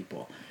help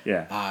people.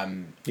 Yeah.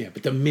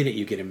 But the minute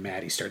you get him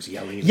mad, he starts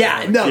yelling.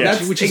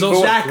 That's which is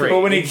also great.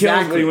 But when he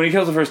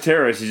kills the first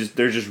terrorist,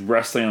 they're just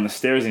wrestling on the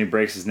stairs and he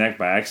breaks his neck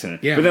by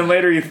accident. Yeah. But then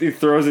later he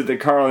throws it to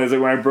Carl and he's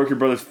like, "When I broke your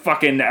brother's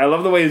fucking..." I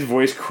love the way his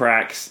voice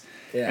cracks.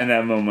 Yeah. in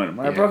that moment.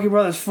 I Yeah. broke your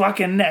brother's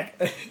fucking neck.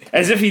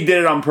 As if he did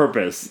it on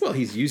purpose. Well,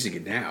 he's using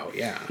it now.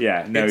 Yeah.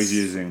 Yeah, now he's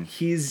using.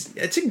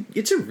 It's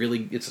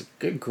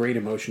a great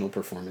emotional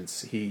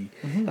performance. He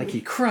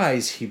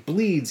cries, he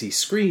bleeds, he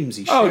screams,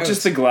 he Oh, shouts.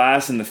 just the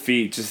glass and the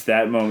feet, just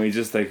that moment,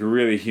 just like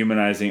really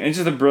humanizing. And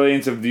just the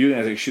brilliance of using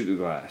it, like shoot the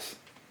glass.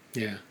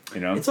 Yeah.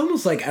 You know? It's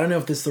almost like, I don't know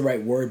if this is the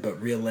right word,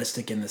 but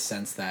realistic in the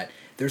sense that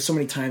there's so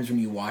many times when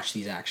you watch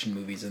these action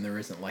movies and there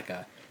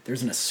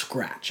isn't a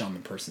scratch on the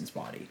person's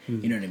body.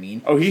 You know what I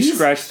mean? Oh, he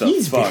scratched the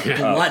fuck He's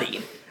up.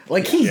 bloodied.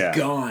 Like, he's Yeah.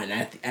 gone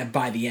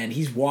by the end.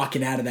 He's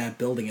walking out of that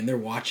building and they're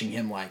watching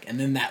him, and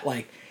then that,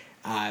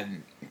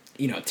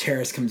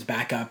 Terrace comes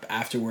back up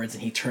afterwards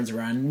and he turns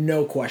around,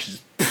 no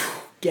questions.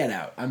 Get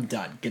out. I'm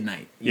done. Good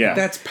night. Yeah.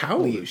 That's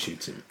Powell who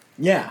shoots him.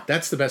 Yeah.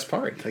 That's the best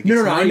part. Like,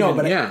 No, it's I not know,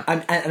 even- but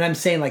yeah. I'm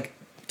saying, like,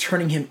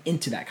 turning him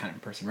into that kind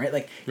of person, right?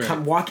 Like,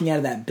 walking out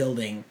of that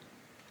building,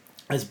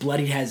 as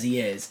bloodied as he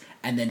is,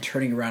 and then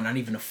turning around, not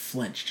even a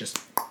flinch, just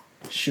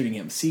shooting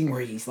him, seeing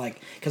where he's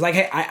like, because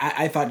like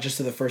I thought just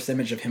to the first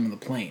image of him on the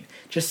plane,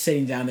 just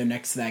sitting down there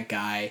next to that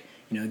guy,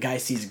 the guy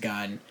sees a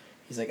gun,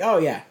 he's like, oh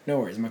yeah, no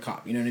worries, I'm a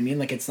cop, you know what I mean?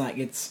 Like, it's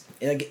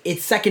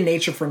second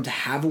nature for him to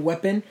have a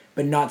weapon,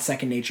 but not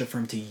second nature for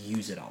him to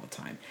use it all the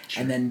time.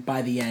 Sure. And then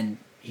by the end,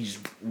 he's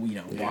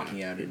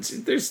walking out. And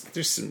There's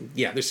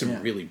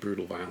some really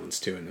brutal violence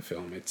too in the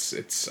film. There's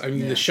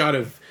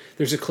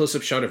a close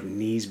up shot of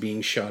knees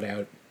being shot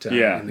out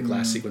in the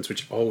glass sequence,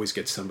 which always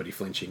gets somebody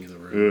flinching in the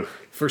room. Ugh.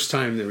 First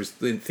time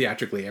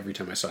theatrically, every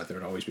time I saw it, there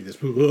would always be this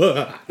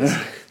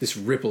this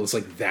ripple. It's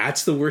like,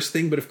 that's the worst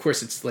thing, but of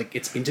course it's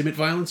intimate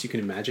violence. You can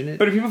imagine it.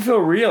 But if people feel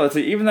real, it's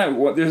like even that.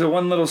 There's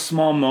one little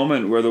small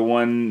moment where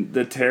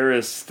the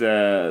terrorist,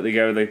 the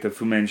guy with like the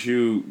Fu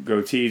Manchu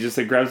goatee, just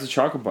like grabs the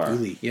chocolate bar.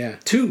 Really, yeah,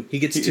 two. He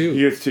gets two. He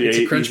gets two. It's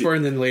Yeah, a Crunch bar,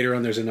 and then later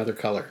on, there's another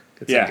color.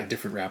 It's like a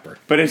different wrapper.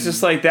 But it's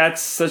just like,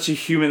 that's such a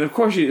human. Of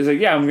course, it's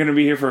like, yeah, I'm going to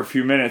be here for a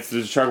few minutes.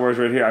 There's chocolate bars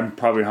right here. I'm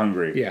probably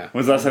hungry. Yeah.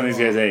 When's the last time these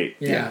guys ate?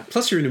 Yeah.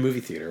 Plus, you're in a movie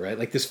theater, right?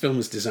 Like, this film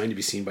was designed to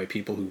be seen by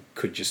people who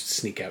could just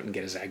sneak out and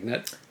get a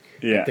Zagnut.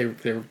 Yeah.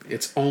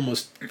 It's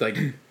almost like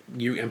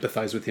you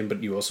empathize with him,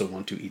 but you also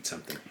want to eat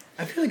something.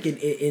 I feel like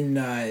in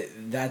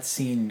that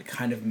scene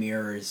kind of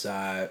mirrors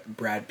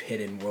Brad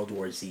Pitt in World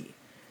War Z.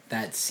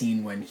 That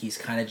scene when he's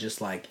kind of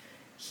just like,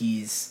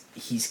 he's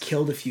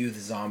killed a few of the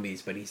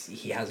zombies, but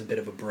he has a bit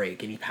of a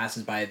break, and he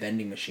passes by a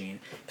vending machine,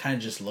 kind of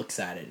just looks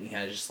at it, and he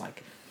kind of just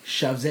like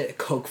shoves it,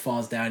 Coke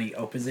falls down, he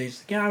opens it,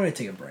 he's like, yeah, I'm gonna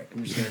take a break,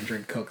 I'm just gonna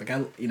drink Coke,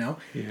 Yeah.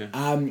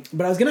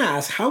 But I was gonna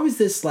ask, how was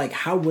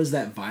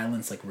that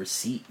violence like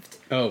received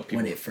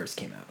when it first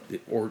came out?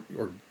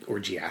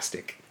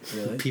 Orgiastic.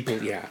 Really?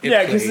 People, yeah.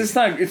 Yeah, because it's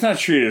not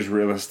treated as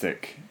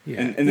realistic.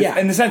 Yeah.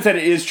 In the sense that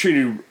it is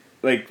treated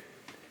like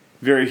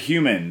very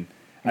human.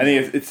 I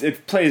think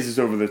it plays this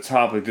over the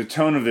top. Like, the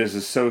tone of this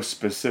is so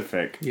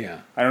specific.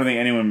 Yeah. I don't think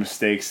anyone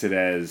mistakes it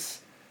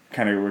as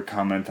kind of a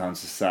comment on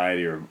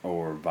society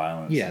or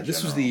violence. Yeah, in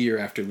this was general. the year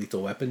after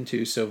Lethal Weapon,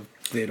 too, so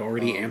they had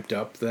already amped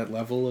up that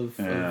level of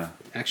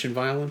action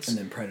violence. And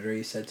then Predator,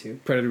 you said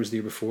too? Predator was the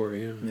year before,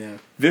 yeah. Yeah.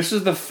 This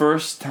was the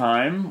first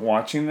time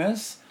watching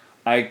this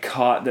I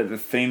caught that the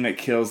thing that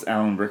kills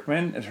Alan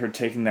Rickman is her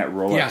taking that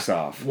Rolex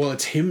off. Well,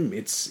 it's him.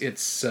 It's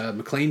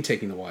McClane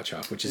taking the watch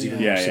off, which is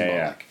even more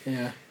symbolic.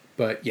 Yeah.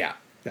 But yeah,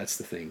 that's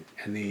the thing.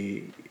 And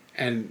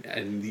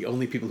the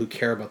only people who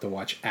care about the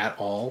watch at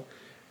all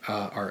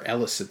are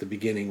Ellis at the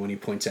beginning when he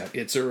points out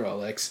it's a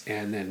Rolex,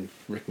 and then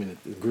Rickman,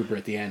 Gruber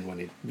at the end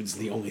when it's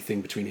the only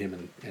thing between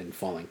him and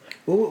falling.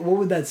 What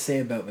would that say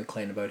about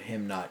McClane, about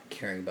him not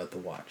caring about the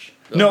watch?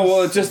 No,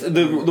 well, it's just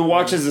the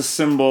watch is a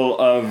symbol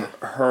of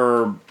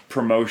her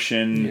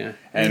promotion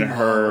and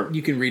her.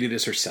 You can read it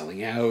as her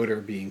selling out or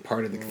being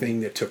part of the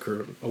thing that took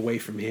her away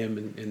from him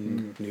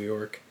in New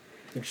York.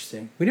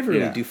 Interesting. We never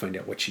really do find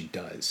out what she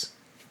does.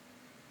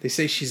 They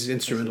say she's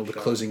instrumental to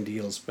closing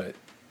deals, but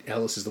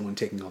Ellis is the one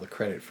taking all the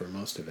credit for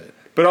most of it.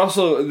 But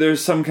also,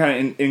 there's some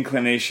kind of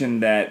inclination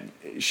that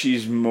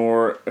she's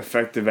more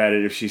effective at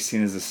it if she's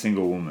seen as a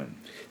single woman.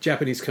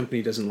 Japanese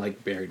company doesn't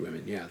like married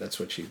women. Yeah, that's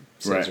what she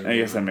says. Right. I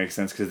guess that makes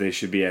sense because they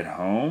should be at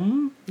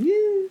home. Yeah.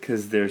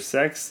 Because they're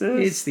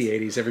sexist. It's the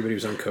 80s. Everybody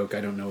was on coke.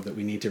 I don't know that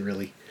we need to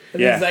really...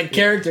 Yeah. That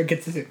character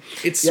gets to...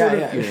 It's sort of...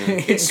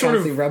 It's sort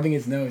of rubbing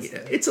his nose.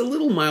 It's a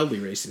little mildly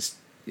racist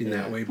in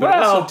that way. But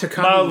Well, also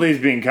Takagi, mildly is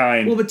being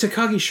kind. Well, but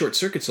Takagi short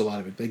circuits a lot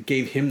of it. They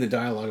gave him the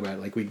dialogue about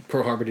it. Like,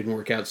 Pearl Harbor didn't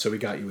work out, so we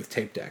got you with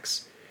tape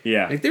decks.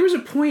 Yeah. Like, there was a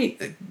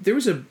point... There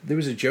was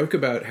a joke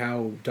about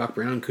how Doc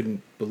Brown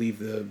couldn't believe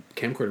the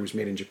camcorder was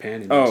made in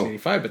Japan in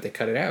 1985, but they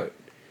cut it out.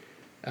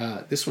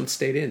 This one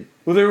stayed in.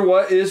 Well,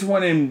 there is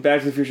one in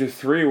Back to the Future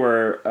 3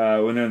 where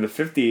when they're in the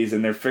 50s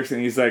and they're fixing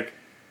it, he's like,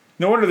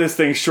 no wonder this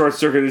thing's short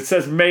circuit. It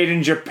says made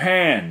in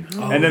Japan.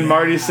 And then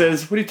Marty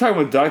says, what are you talking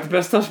about, Doc? The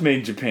best stuff's made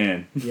in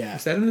Japan. Yeah.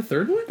 Is that in the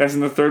third one? That's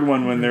in the third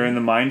one when they're in the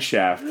mine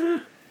shaft.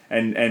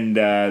 And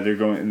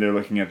they're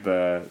looking at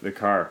the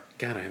car.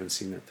 God, I haven't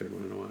seen that third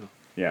one in a while.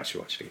 Yeah. I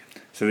should watch it again.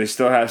 So they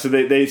still have. So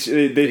they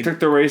took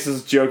the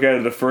racist joke out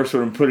of the first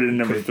one and put it in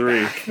number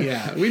 3.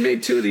 Yeah, we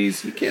made 2 of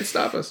these. You can't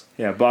stop us.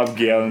 Yeah, Bob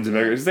Gale and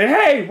Zemmeggis say,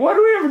 "Hey, why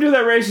do we ever do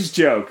that racist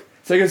joke?"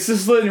 It's like, it's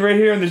just sitting right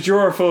here in the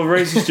drawer full of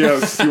racist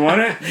jokes. You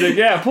want it? He's like,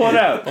 yeah, pull it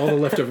out. All the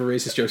leftover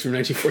racist jokes from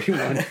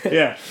 1941.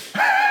 Yeah.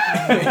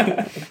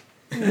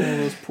 Oh,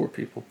 those poor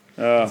people.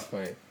 That's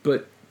funny.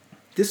 But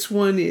this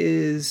one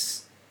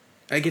is,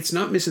 like, it's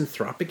not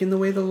misanthropic in the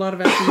way that a lot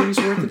of action movies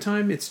were at the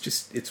time. It's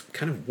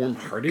kind of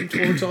warm-hearted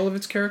towards all of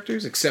its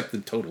characters, except the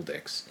total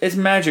dicks. It's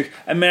magic.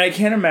 I mean, I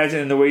can't imagine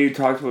in the way you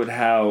talked about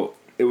how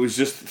it was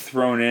just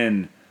thrown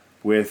in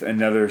with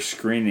another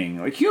screening.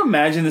 Like, can you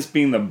imagine this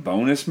being the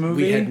bonus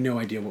movie? We had no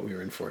idea what we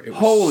were in for. It was,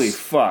 Holy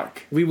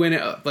fuck. We went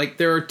out, like,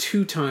 there are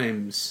 2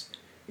 times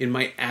in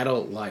my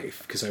adult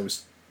life, because I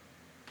was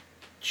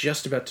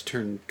just about to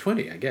turn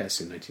 20, I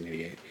guess, in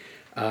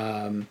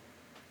 1988.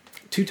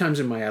 2 times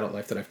in my adult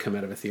life that I've come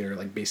out of a theater,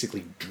 like,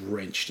 basically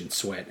drenched in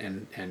sweat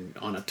and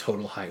on a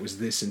total high. It was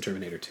this and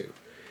Terminator 2.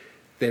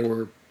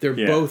 They're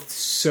both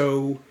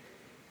so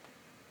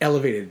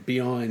elevated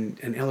beyond,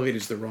 and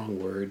elevated is the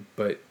wrong word,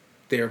 but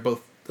they are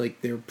both, like,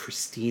 they're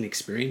pristine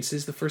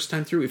experiences the first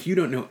time through. If you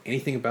don't know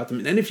anything about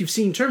them, and if you've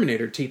seen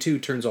Terminator,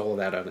 T2 turns all of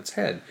that on its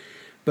head.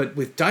 But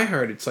with Die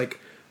Hard, it's like,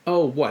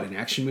 oh, what, an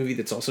action movie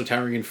that's also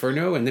Towering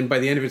Inferno? And then by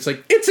the end of it, it's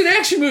like, it's an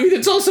action movie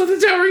that's also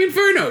the Towering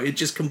Inferno! It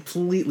just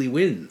completely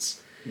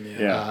wins.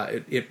 Yeah.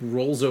 It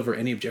rolls over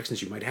any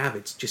objections you might have.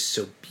 It's just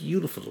so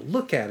beautiful to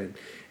look at,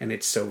 and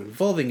it's so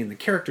involving, and the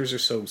characters are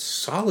so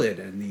solid,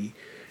 and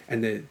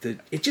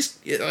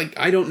like,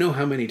 I don't know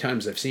how many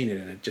times I've seen it,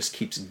 and it just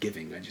keeps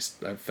giving.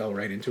 I fell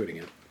right into it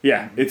again.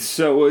 Yeah, it's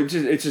so, it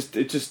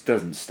just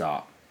doesn't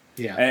stop.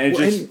 Yeah.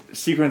 And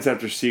sequence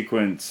after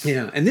sequence.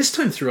 Yeah, and this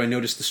time through, I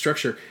noticed the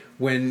structure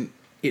when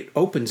it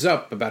opens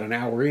up about an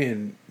hour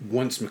in,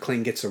 once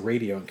McClane gets a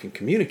radio and can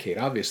communicate,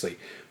 obviously.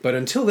 But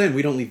until then,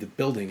 we don't leave the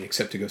building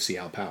except to go see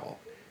Al Powell.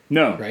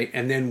 No. Right?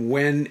 And then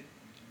when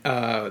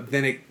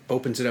then it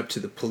opens it up to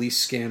the police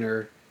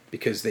scanner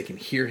because they can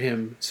hear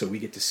him, so we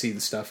get to see the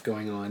stuff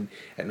going on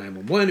at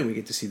 911, and we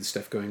get to see the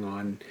stuff going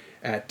on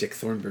at Dick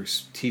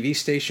Thornburg's TV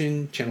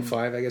station, Channel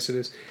 5, I guess it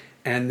is.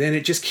 And then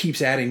it just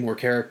keeps adding more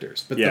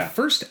characters. But the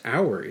first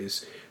hour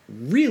is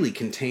really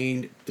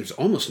contained. There's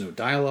almost no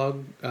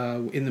dialogue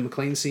in the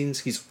McClane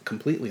scenes. He's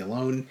completely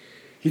alone.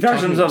 He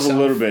talks to himself a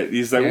little bit.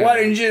 He's like,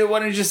 "Why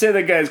didn't you say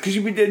that, guys? Because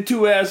you did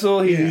too,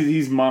 asshole."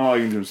 He's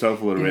monologuing to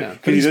himself a little bit.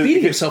 But he's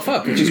beating himself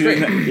up, which is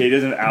great. He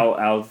doesn't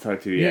Al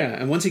talk to you. Yeah,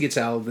 and once he gets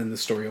Al, then the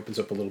story opens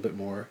up a little bit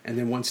more. And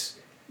then once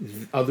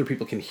other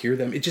people can hear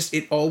them,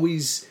 it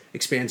always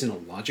expands in a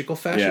logical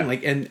fashion. Yeah.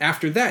 Like, and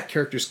after that,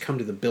 characters come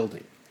to the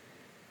building.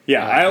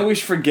 Yeah, I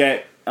always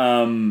forget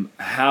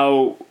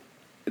how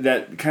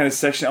that kind of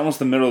section, almost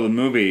the middle of the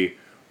movie,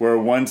 where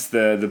once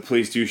the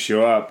police do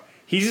show up,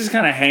 he's just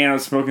kind of hanging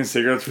out smoking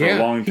cigarettes for a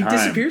long time. He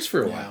disappears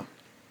for a while.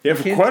 Yeah,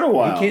 for quite a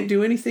while. He can't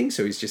do anything,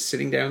 so he's just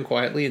sitting down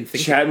quietly and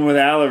thinking. Chatting with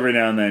Al every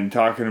now and then,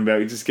 talking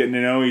about just getting to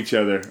know each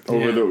other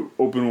over the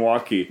open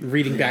walkie.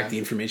 Reading back the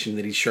information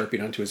that he's sharpied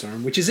onto his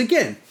arm, which is,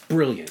 again,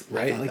 brilliant,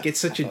 right? Like, it's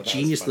such a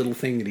genius little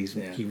thing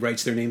that he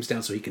writes their names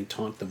down so he can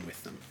taunt them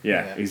with them.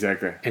 Yeah,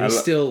 exactly. And he's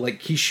still,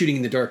 like, he's shooting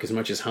in the dark as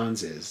much as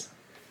Hans is.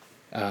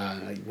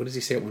 What does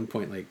he say at one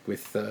point? Like,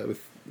 with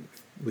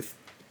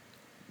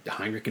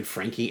Heinrich and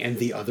Frankie and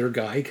the other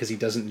guy, because he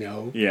doesn't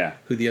know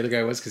who the other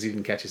guy was because he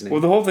didn't catch his name.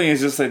 Well, the whole thing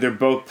is just like they're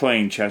both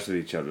playing chess with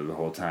each other the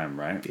whole time,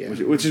 right? Yeah.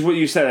 Which is what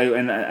you said,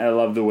 and I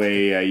love the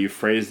way you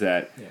phrased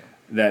that. Yeah.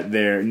 That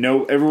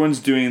everyone's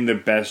doing the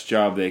best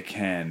job they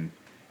can,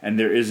 and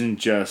there isn't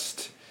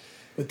just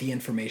with the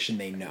information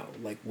they know,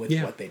 like with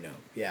what they know.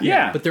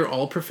 Yeah. But they're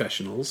all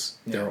professionals.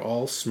 Yeah. They're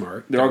all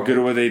smart. They're all good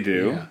at what they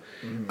do. Yeah.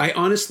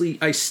 Mm-hmm.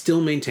 I still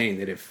maintain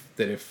that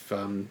if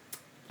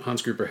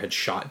Hans Gruber had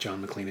shot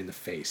John McClane in the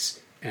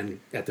face,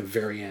 and at the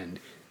very end,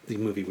 the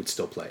movie would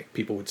still play.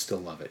 People would still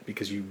love it,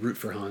 because you root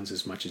for Hans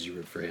as much as you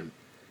root for him.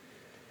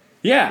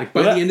 Yeah. Like,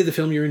 by the end of the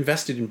film, you're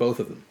invested in both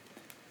of them.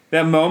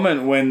 That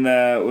moment when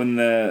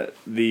the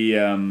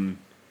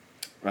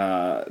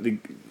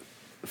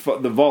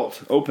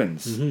vault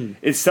opens,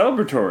 it's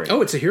celebratory.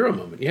 Oh, it's a hero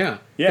moment. Yeah.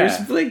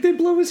 There's, like, they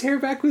blow his hair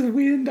back with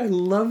wind. I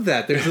love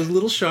that. There's a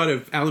little shot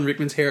of Alan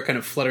Rickman's hair kind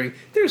of fluttering.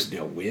 There's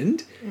no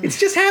wind. It's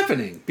just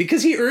happening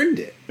because he earned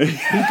it.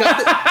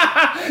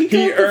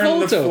 He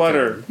earned the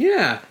flutter.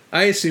 Yeah.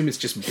 I assume it's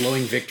just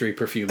blowing victory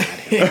perfume at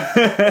him.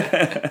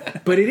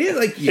 But it is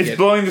like it's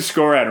blowing the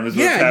score at him. Is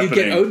what's happening. You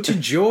get ode to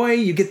joy.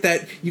 You get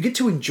that. You get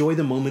to enjoy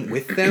the moment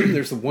with them.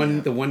 There's the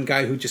one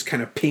guy who just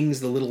kind of pings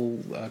the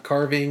little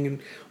carving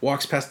and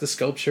walks past the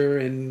sculpture,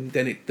 and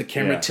then the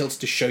camera tilts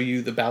to show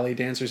you the ballet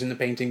dancers in the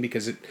painting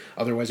because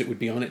otherwise it would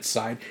be on its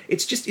side.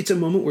 It's a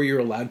moment where you're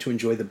allowed to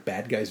enjoy the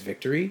bad guy's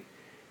victory.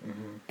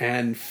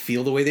 And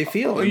feel the way they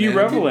feel. Oh, you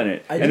revel in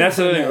it. And that's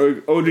the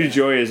thing. Ode to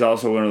Joy is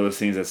also one of those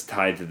things that's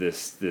tied to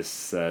this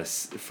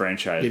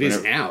franchise. It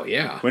is now,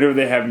 yeah. Whenever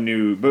they have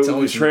new... But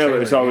the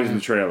trailer, it's always in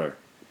the trailer.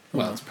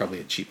 Well, it's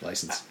probably a cheap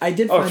license. I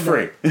did find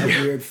a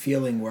weird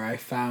feeling where I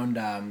found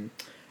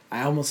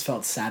I almost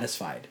felt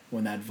satisfied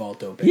when that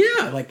vault opened.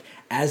 Yeah. Like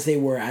as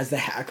the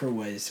hacker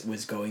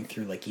was going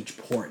through like each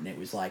port, and it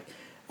was like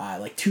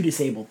 2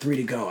 disabled, 3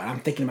 to go, and I'm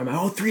thinking in my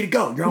mind, 3 to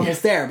go, you're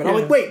almost there. But I'm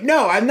like, wait,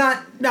 no, I'm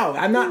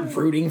not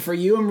rooting for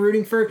you. I'm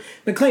rooting for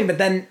McClane. But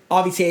then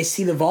obviously I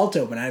see the vault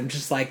open, and I'm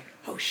just like,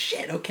 oh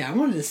shit, okay, I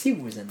wanted to see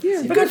what was in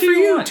there. Yeah, but good for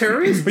you,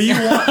 terrorist. But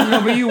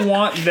you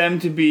want them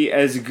to be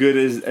as good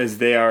as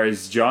they are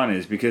as John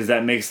is, because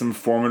that makes them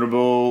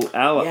formidable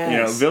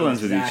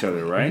villains with each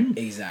other, right?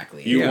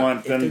 Exactly. You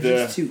want them if they're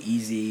to just too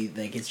easy,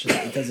 like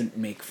it doesn't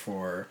make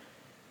for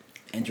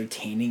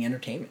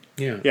entertainment.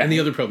 Yeah. And the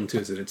other problem too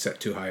is that it set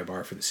too high a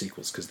bar for the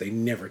sequels, because they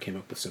never came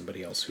up with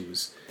somebody else who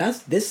was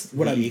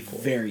What I'm equal.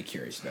 very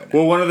curious about now.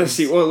 Well, one of the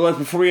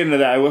before we get into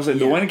that, I will say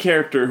the one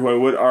character who I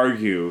would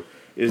argue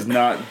is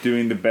not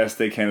doing the best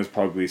they can is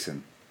Paul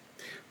Gleason.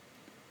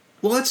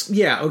 Well, that's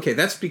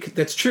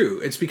true.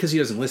 It's because he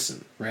doesn't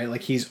listen, right?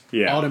 Like he's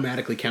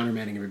automatically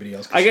countermanding everybody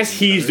else. I guess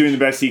he's doing the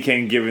best he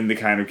can given the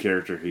kind of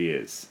character he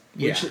is.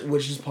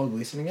 Which is Paul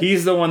Gleason again?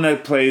 He's the one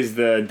that plays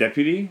the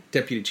deputy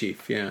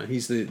chief. Yeah,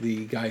 he's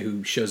the guy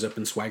who shows up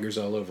and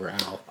swaggers all over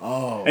Al.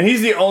 Oh, and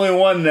he's the only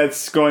one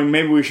that's going,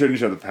 maybe we shouldn't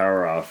shut the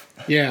power off.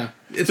 Yeah,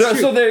 it's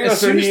so there you go. As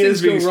So soon he as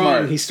is things being go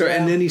wrong, smart.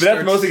 and then he But starts.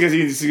 that's mostly because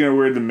he's going to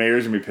worry the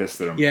mayor's going to be pissed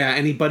at him. Yeah,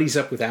 and he buddies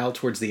up with Al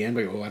towards the end.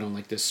 Like, I don't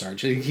like this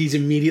sergeant. He's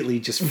immediately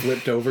just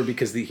flipped over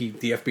because the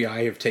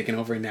FBI have taken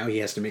over, and now he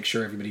has to make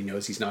sure everybody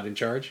knows he's not in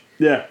charge.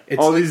 Yeah, It's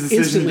all these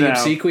decisions instantly now.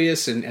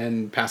 obsequious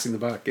and passing the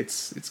buck.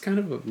 It's kind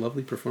of a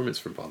lovely performance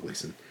from Paul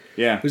Gleason.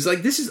 Yeah, It was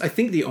like, this is, I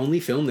think, the only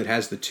film that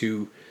has the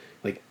two,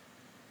 like,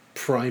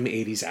 prime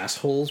 80s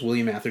assholes,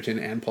 William Atherton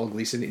and Paul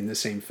Gleason, in the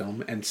same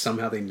film, and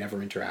somehow they never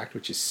interact,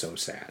 which is so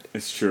sad.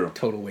 it's true.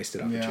 Total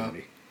wasted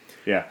opportunity.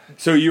 Yeah.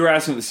 So you were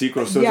asking the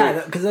sequel. So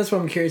because that's what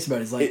I'm curious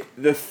about. Is like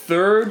the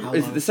third, How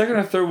is long? the second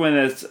or third one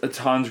that's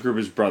Hans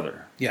Gruber's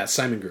brother. Yeah,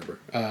 Simon Gruber,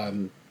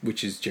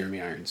 which is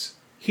Jeremy Irons.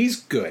 He's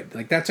good.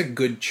 Like, that's a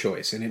good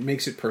choice, and it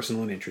makes it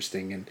personal and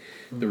interesting, and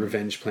the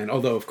revenge plan.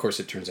 Although, of course,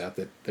 it turns out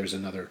that there's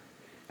another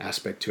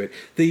aspect to it.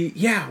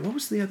 What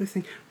was the other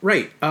thing?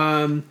 Right.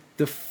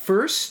 The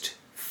first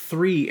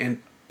 3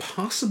 and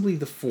possibly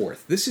the 4th.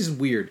 This is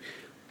weird.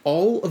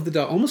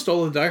 Almost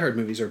all of the Die Hard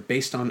movies are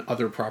based on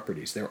other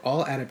properties. They're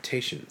all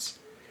adaptations.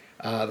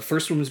 The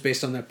first one was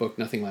based on that book,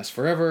 Nothing Lasts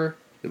Forever.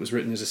 That was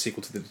written as a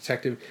sequel to The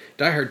Detective.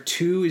 Die Hard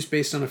 2 is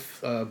based on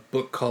a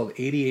book called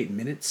 88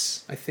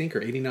 Minutes, I think,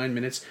 or 89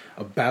 Minutes,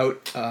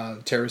 about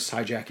terrorists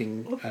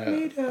hijacking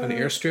an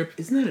airstrip.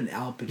 Isn't that an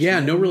Al Pacino? Yeah,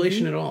 no movie?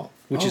 relation at all,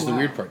 which is the wow.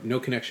 weird part. No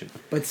connection.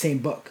 But same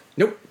book.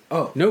 Nope.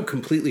 Oh. No,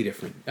 completely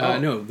different. Oh.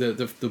 No,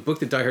 the book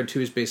that Die Hard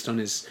 2 is based on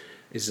is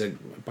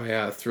by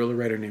a thriller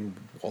writer named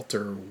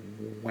Walter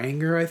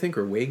Wanger, I think,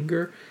 or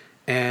Wanger,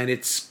 and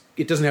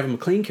it doesn't have a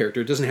McClane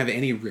character. It doesn't have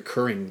any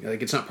recurring,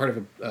 like, it's not part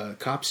of a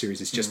cop series.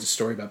 It's just a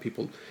story about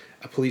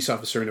a police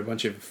officer and a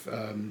bunch of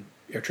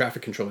air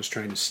traffic controllers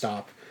trying to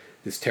stop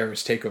this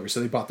terrorist takeover. So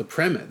they bought the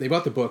premise. They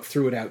bought the book,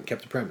 threw it out, and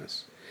kept the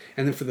premise.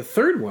 And then for the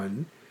third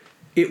one,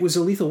 it was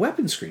a Lethal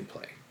Weapon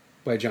screenplay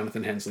by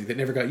Jonathan Hensley that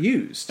never got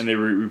used. And they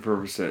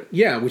repurposed it.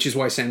 Yeah, which is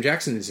why Sam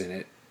Jackson is in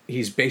it.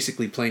 He's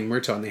basically playing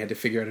Murtaugh, and they had to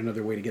figure out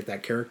another way to get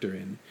that character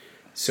in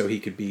so he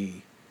could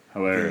be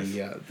Hilarious.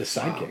 the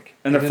sidekick.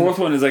 And the then fourth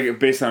one is like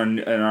based on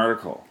an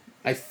article.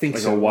 I think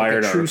like so. a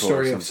Wired a true article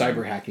story or of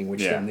something. cyber hacking,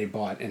 which Yeah. then they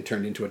bought and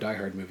turned into a Die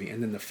Hard movie.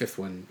 And then the fifth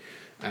one,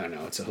 I don't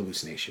know, it's a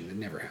hallucination. It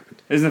never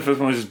happened. Isn't the fifth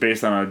one just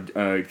based on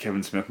a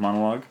Kevin Smith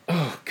monologue?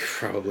 Oh,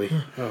 probably.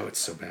 Oh, it's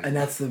so bad. And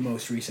that's the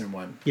most recent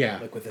one. Yeah.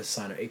 Like with the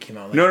son. It came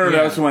out like... No,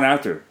 Yeah. that's the one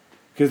after.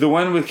 Because the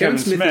one with Kevin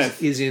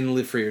Smith, is in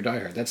Live Free or Die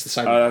Hard. That's the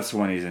cyber. that's the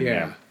one he's in. yeah.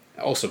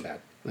 Yeah. Also bad.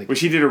 Like,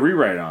 Which he did a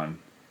rewrite on.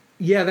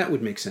 yeah, that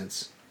would make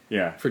sense.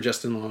 Yeah. For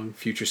Justin Long,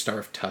 future star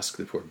of Tusk,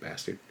 the poor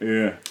bastard.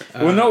 Yeah.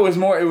 Well, no, it was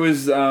more. It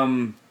was.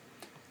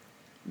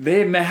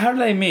 They met. How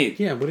did they meet?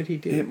 Yeah, what did he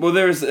do? Well,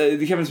 there's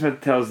Kevin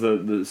Smith tells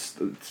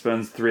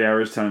spends 3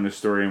 hours telling the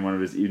story in one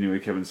of his evening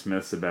with Kevin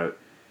Smiths about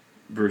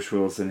Bruce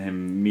Willis and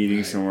him meeting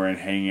Right. somewhere and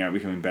hanging out,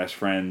 becoming best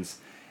friends,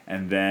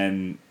 and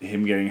then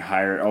him getting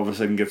hired. All of a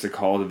sudden, gets a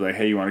call to be like,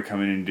 "Hey, you want to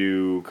come in and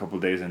do a couple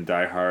of days in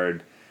Die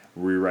Hard,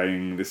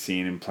 rewriting the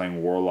scene and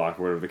playing Warlock,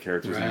 or whatever the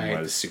character's name Right, the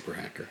was." super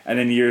hacker. And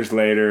then years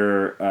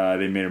later,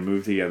 they made a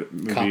movie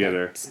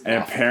together, It's and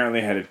awful. apparently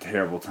had a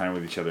terrible time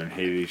with each other and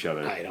hated each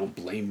other. I don't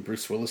blame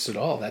Bruce Willis at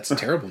all. That's a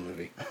terrible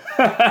movie.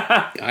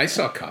 I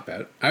saw Cop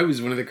Out. I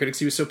was one of the critics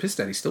he was so pissed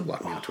at. He still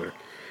blocked me on Twitter.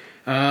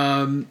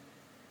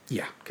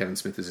 Yeah, Kevin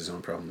Smith is his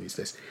own problem these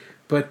days.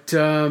 But,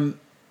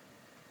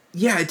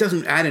 yeah, it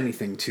doesn't add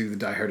anything to the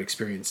Die Hard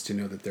experience to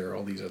know that there are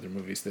all these other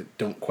movies that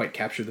don't quite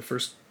capture the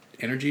first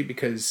energy,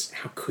 because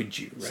how could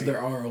you, right? So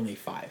there are only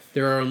 5.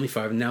 There are only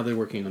 5, and now they're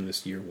working on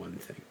this year 1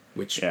 thing,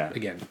 which, Yeah.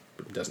 again,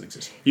 doesn't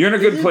exist. You're in a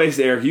good place,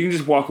 Eric. You can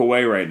just walk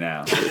away right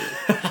now.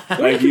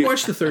 I could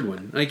watch the third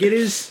one. Like, it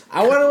is...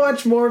 I want to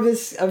watch more of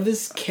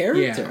this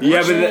character. Yeah,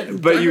 Watch but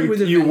that but Die Hard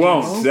with you a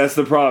won't. Vengeance. That's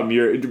the problem.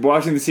 You're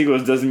watching the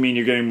sequels doesn't mean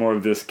you're getting more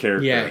of this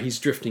character. Yeah, he's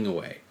drifting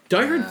away.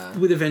 Die Hard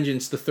with a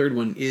Vengeance, the third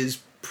one, is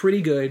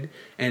pretty good,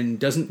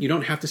 and you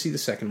don't have to see the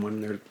second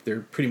one.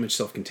 They're pretty much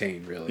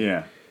self-contained, really.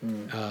 Yeah.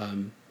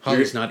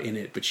 Holly's not in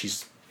it, but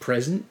she's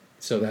present,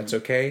 so that's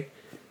okay.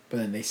 But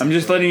then they. I'm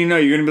just letting you know,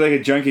 you're going to be like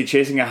a junkie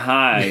chasing a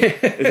high.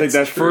 It's like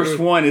that true. first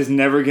one is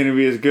never going to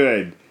be as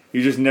good.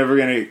 You're just never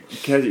going to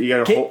catch it. You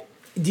got to hold.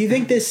 Do you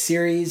think this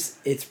series,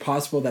 it's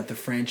possible that the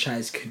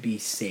franchise could be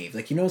saved?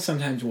 Like,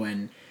 sometimes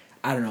when,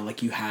 I don't know,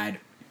 like you had,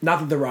 not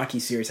that the Rocky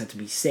series had to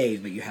be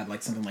saved, but you had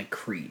like something like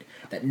Creed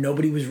that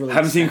nobody was really.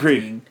 Haven't seen Creed.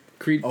 expecting.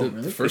 Creed, Oh, the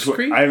really? first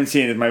Creed? I haven't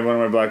seen it. It's one of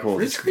my black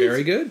holes. It's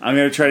very good. I'm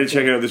going to try to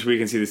check it out this week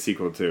and see the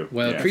sequel too.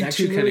 Well, Yeah. Creed It's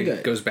actually 2 kind really of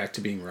good. goes back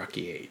to being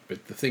Rocky 8,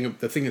 but the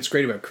thing that's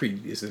great about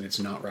Creed is that it's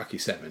not Rocky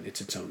 7.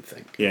 It's its own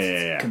thing.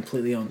 Yeah.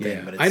 Completely own thing,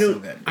 Yeah. but it's I don't, so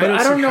good. I don't, But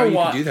I don't see know how you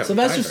why- can do that.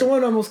 Sylvester with Die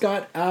Stallone almost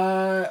got,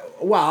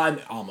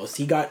 almost.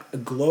 He got a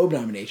Globe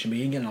nomination, but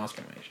he didn't get an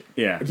Oscar nomination.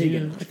 Yeah. Or did he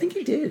get an Hard. I think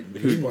he did.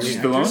 But Who, he was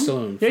Stallone?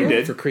 Stallone. Yeah, he for,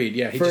 did. for Creed.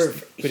 Yeah, for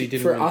he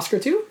didn't for win. Oscar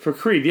too? For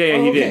Creed, yeah,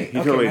 Oh, he okay. did. He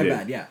okay, totally my did.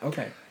 bad. Yeah,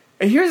 okay.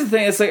 And here's the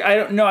thing: it's like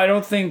I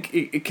don't think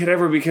it could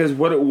ever, because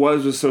what it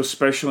was so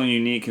special and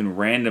unique and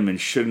random and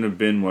shouldn't have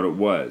been what it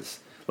was.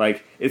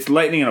 Like, it's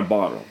lightning in a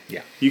bottle.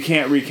 Yeah. You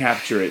can't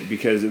recapture it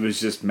because it was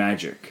just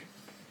magic.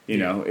 You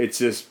know, it's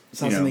just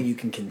It's not something you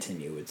can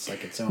continue. It's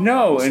like its own.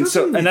 No, It's and not so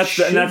something and that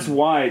that's should.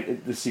 why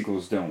the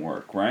sequels don't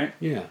work, right?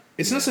 Yeah.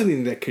 It's not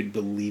something that could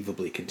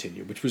believably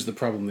continue, which was the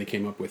problem they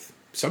came up with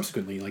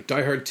subsequently. Like,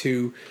 Die Hard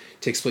 2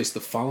 takes place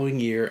the following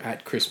year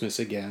at Christmas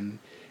again.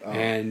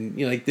 And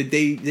like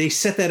they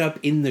set that up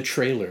in the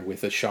trailer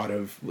with a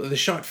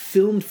shot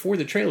filmed for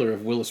the trailer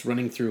of Willis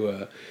running through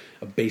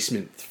a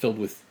basement filled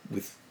with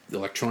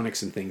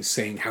electronics and things,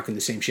 saying how can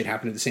the same shit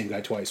happen to the same guy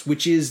twice,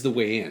 which is the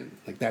way in.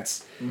 Like,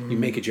 that's you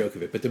make a joke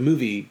of it, but the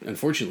movie,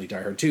 unfortunately, Die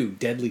Hard 2,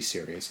 deadly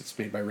serious. It's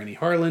made by Rennie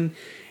Harlan.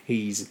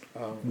 He's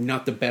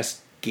not the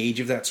best gauge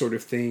of that sort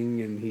of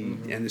thing,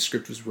 and and the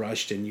script was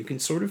rushed, and you can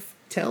sort of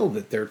tell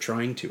that they're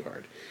trying too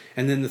hard.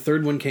 And then the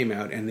third one came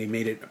out, and they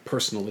made it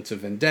personal. It's a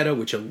vendetta,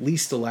 which at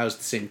least allows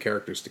the same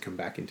characters to come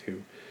back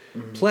into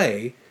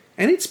play,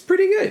 and it's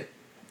pretty good.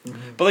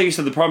 But like you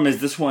said, the problem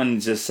is this one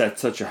just set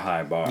such a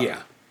high bar.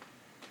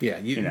 Yeah,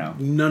 you know.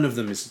 none of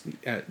them is.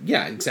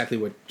 Exactly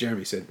what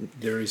Jeremy said.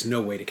 There is no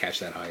way to catch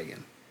that high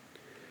again.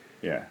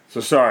 Yeah.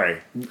 So sorry,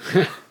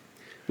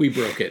 We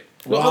broke it.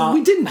 Well, Well,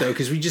 we didn't though,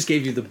 because we just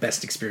gave you the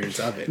best experience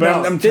of it. but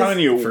No, I'm this- telling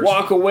you, first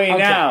walk one. away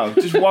now.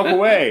 Just walk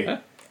away.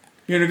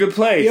 You're in a good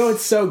place. You know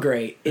what's so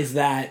great is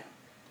that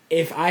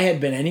if I had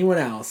been anyone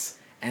else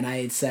and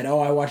I had said, "Oh,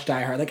 I watched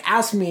Die Hard," like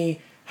ask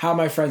me how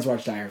my friends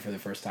watched Die Hard for the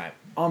first time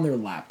on their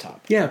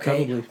laptop, Yeah,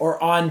 probably.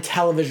 or on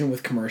television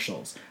with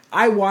commercials.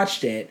 I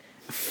watched it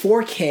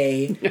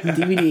 4K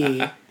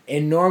DVD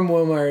in Norm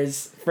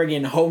Wilmer's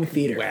friggin' home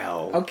theater.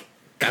 Well, okay,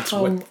 that's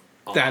come what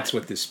on. that's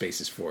what this space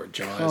is for.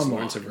 Jaws, Come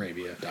Lawrence on. of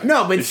Arabia.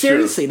 No, but It's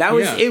seriously, true. that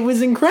was Yeah. it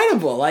was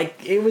incredible. Like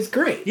it was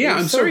great. Yeah, It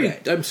was I'm so sorry.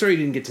 good. I'm sorry you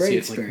didn't get to Great see it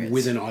like experience.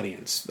 with an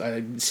audience.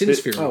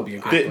 Cinesphere would be a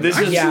great one. This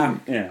is Yeah.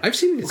 I've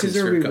seen it at Because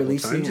they're Cinesphere a couple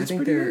re-releasing. times. I It's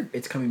think pretty good.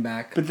 it's coming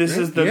back. But this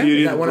Right? is the Yeah.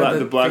 beauty Is of that one of the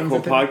the Black things Hole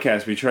that they-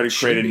 podcast. We try to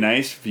create a Should be.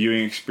 nice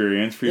viewing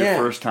experience for your Yeah.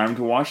 first time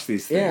to watch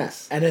these Yeah,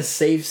 things. and a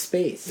safe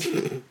space.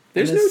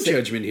 There's And no it's-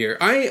 judgment here.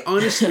 I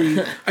honestly,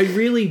 I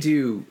really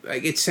do.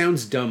 Like, it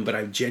sounds dumb, but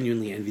I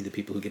genuinely envy the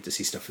people who get to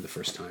see stuff for the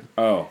first time.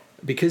 Oh,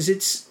 Because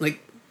it's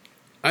like,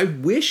 I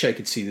wish I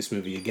could see this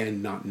movie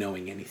again, not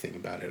knowing anything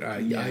about it.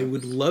 I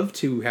would love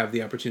to have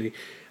the opportunity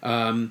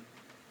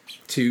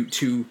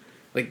to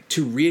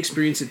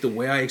re-experience it the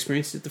way I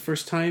experienced it the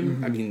first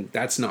time. I mean,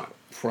 that's not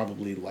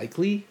probably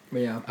likely.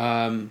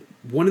 Yeah.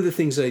 One of the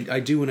things I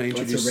do when I Let's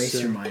introduce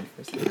erase your mind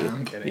for a second.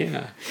 I'm kidding.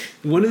 Yeah,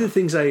 one of the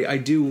things I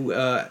do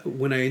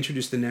when I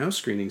introduce the Now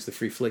screenings, the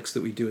free flicks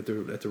that we do at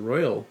the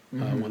Royal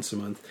once a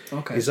month,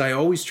 Okay. is I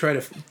always try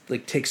to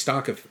take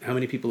stock of how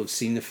many people have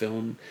seen the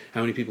film, how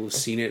many people have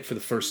seen it for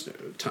the first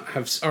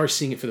time, are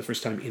seeing it for the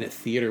first time in a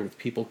theater with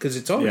people, because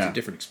it's always Yeah. a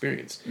different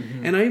experience,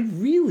 and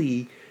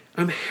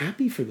I'm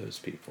happy for those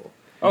people.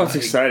 oh, it's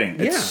exciting!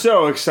 yeah. It's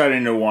so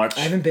exciting to watch.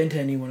 I haven't been to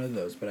any one of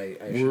those, but I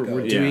should go.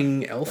 We're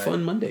doing Elf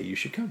on Monday. You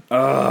should come.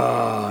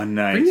 Oh,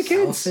 nice. Bring the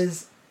kids. Elf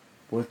is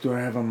What do I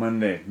have on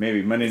Monday?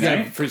 Maybe Monday Yeah,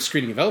 night. for the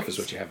screening of Elf is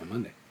what you have on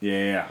Monday.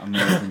 Yeah, I'm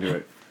gonna look into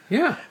it.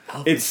 Yeah,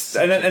 Elf It's is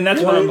and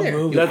that's You're one in of the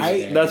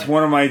movie. that's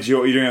one of my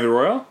joy. You doing it at the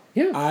Royal?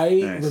 yeah. I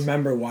Nice.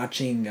 remember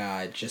watching,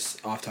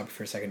 just off topic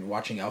for a second,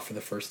 watching Elf for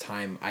the first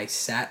time. I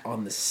sat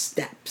on the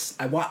steps.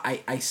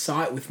 I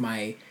saw it with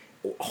my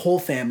whole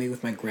family,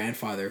 with my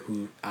grandfather,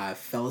 who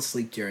fell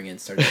asleep during it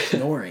and started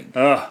snoring.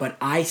 Ugh. But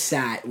I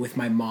sat with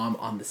my mom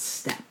on the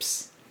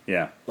steps.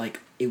 Yeah. Like,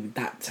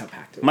 that's how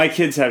packed it was. My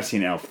kids have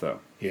seen Elf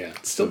though. Yeah,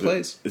 it still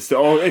plays. It's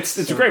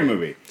a great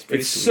movie. pretty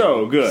It's sweet.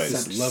 so good.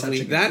 Such- It's lovely.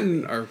 such a good That movie.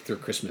 and Arthur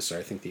Christmas are,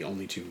 I think, the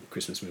only two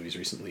Christmas movies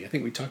recently. I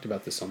think we talked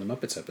about this on the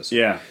Muppets episode.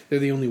 Yeah. They're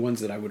the only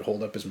ones that I would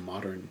hold up as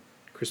modern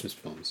Christmas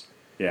films.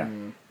 Yeah,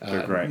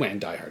 they're great. Well,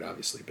 and Die Hard,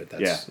 obviously, but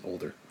that's Yeah.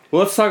 older.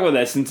 Well, let's talk about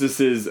that since this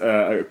is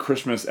a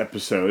Christmas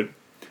episode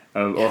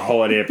or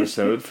holiday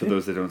episode for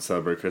those that don't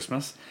celebrate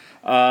Christmas.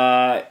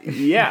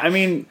 Yeah, I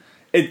mean,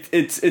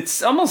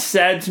 it's almost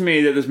sad to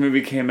me that this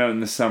movie came out in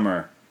the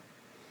summer.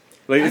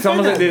 Like it's find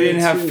almost like that they didn't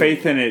way, have too.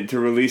 faith in it to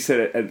release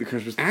it at the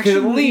Christmas. Because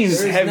Action it leans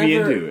There's heavy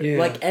never- into it. Yeah.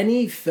 Like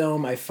any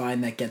film I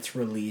find that gets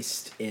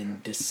released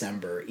in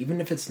December, even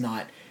if it's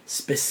not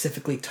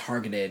specifically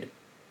targeted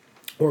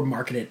or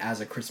marketed as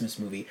a Christmas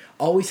movie,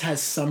 always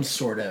has some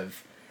sort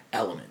of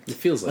element. It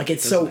feels like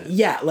it's it, so doesn't it?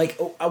 yeah. Like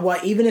well,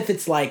 even if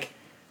it's like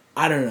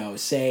I don't know,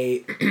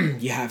 say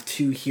you have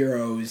two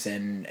heroes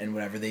and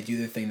whatever, they do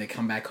their thing, they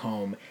come back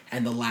home,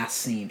 and the last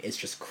scene is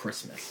just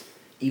Christmas.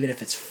 Even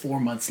if it's 4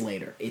 months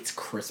later, it's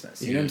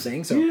Christmas. You know what I'm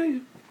saying? So Yeah.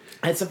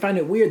 I just find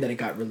it weird that it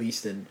got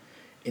released in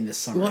the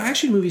summer. Well,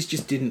 action movies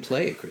just didn't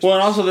play at Christmas. Well,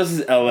 and also this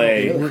is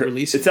L.A. They weren't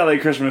releasing. It's L.A.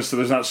 Christmas, so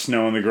there's not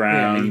snow on the yeah,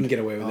 ground. you can get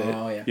away with it.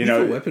 Oh, yeah. You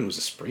Lethal know- Weapon was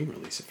a spring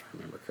release, if I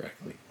remember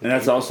correctly. And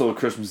that's also a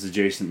Christmas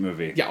adjacent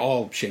movie. Yeah,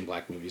 all Shane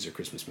Black movies are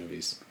Christmas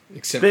movies,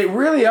 except They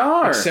really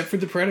are. except for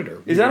The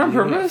Predator. Is that on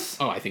Weirdly purpose?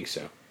 enough. Oh, I think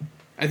so.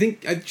 I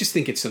just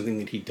think it's something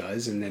that he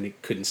does, and then he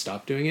couldn't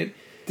stop doing it.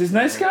 Does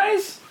Nice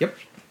Guys? Yep.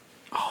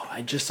 Oh,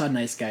 I just saw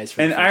Nice Guys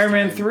for And the first Iron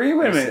Man time. 3?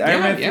 Wait a minute. Iron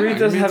Man 3 Iron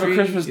doesn't Man have a 3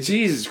 Christmas. is-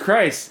 Jesus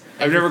Christ.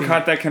 I've never Everything-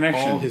 caught that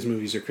connection. All his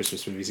movies are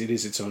Christmas movies. It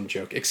is its own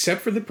joke,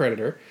 except for The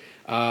Predator,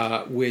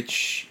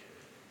 which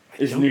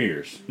It's New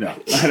Year's. No,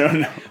 I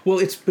don't know. well,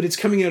 it's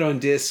coming out on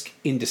disc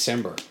in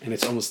December, and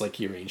it's almost like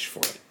he arranged for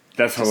it.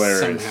 That's hilarious.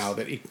 Somehow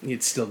that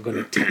it's still going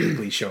to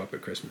technically show up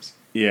at Christmas.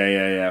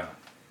 Yeah.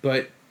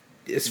 But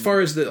as far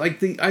as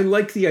I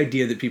like the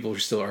idea that people are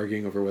still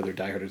arguing over whether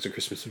Die Hard is a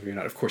Christmas movie or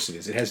not. Of course it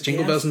is. It has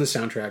Jingle Yes. Bells in the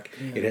soundtrack.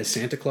 It has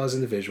Santa Claus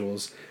in the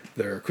visuals.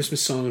 There are Christmas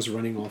songs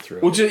running all through.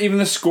 Well, just even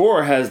the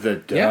score has the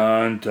dun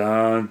Yeah.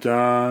 dun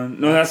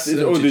dun. No, that's Ode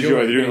Ode to to Joy.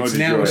 They're doing It's Ode to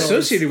now Joy.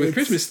 associated with It's-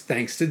 Christmas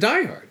thanks to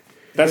Die Hard.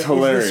 That's It's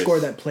hilarious. the score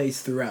that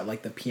plays throughout,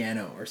 like the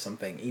piano or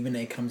something. Even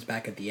it comes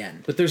back at the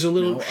end. But there's a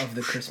little No, of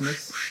the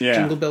Christmas. Yeah.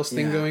 Jingle Bells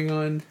thing Yeah. going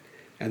on,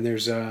 and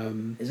there's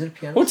Is it a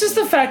piano? Well, just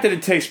the fact that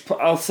it takes.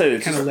 I'll say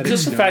this. Kinda let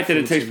Just it the snow fact that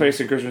it for takes two place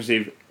on Christmas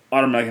Eve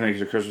automatically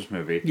makes it a Christmas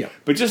movie. Yeah.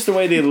 But just the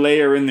way they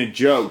layer in the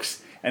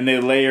jokes and they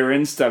layer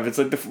in stuff. It's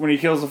like when he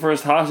kills the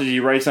first hostage, he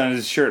writes on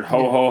his shirt, "Ho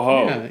ho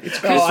ho." Yeah, it's Oh,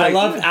 Christmas. I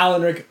love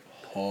Alan Rick.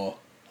 Oh.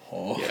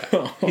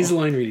 Yeah. His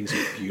line readings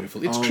are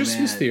beautiful. It's Oh,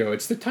 Christmas, man. Theo.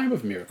 It's the time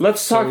of miracles.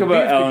 Let's talk So,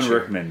 about big Alan picture.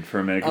 Rickman for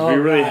a minute because Oh, we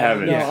really right,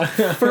 haven't. no. Yeah.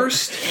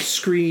 First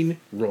screen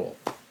role.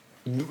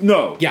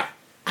 No. Yeah.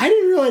 I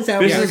didn't realize that.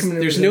 This Yeah, is-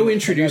 there's no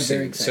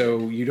introducing,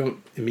 so you don't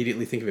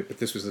immediately think of it, but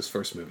this was his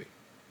first movie.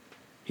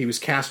 He was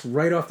cast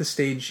right off the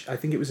stage. I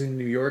think it was in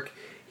New York.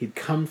 He'd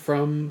come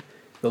from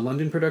the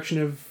London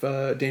production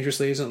of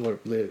Dangerous Liaison,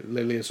 Les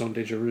Liaisons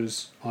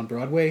Dangereuses on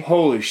Broadway.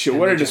 Holy shit! And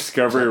What they a just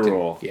discovery plucked him.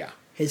 role. Yeah,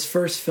 His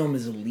first film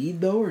as a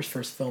lead, though, or his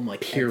first film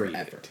like Period.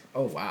 ever?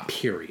 Oh wow.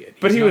 period.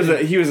 But He's he was not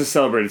he was a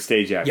celebrated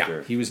stage yeah,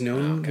 actor. he was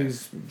known. He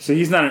was, So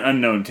he's not an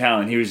unknown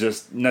talent. He was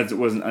just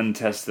wasn't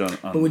untested on.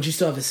 But would you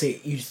still have to say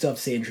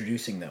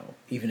introducing though,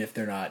 even if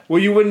they're not?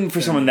 Well, you wouldn't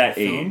for someone that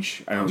film?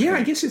 age. I don't yeah, I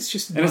think. guess it's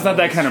just. And it's not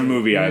that kind of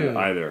movie Yeah.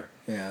 either.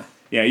 Yeah.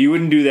 Yeah, you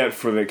wouldn't do that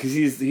for the because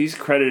he's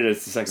credited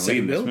as the second lead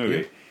in Second this bill,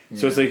 movie. yeah.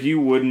 So it's like you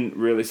wouldn't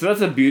really. So that's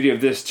the beauty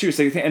of this too.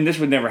 So and this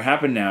would never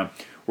happen now.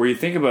 Where you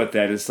think about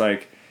that, it's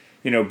like,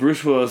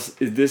 Bruce Willis.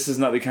 This is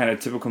not the kind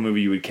of typical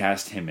movie you would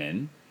cast him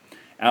in.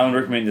 Alan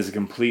Rickman is a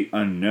complete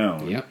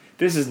unknown. Yep.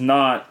 This is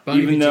not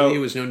Bonnie even Bedelia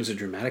though was known as a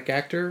dramatic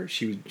actor.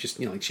 She was just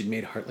like she'd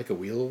made Heart Like a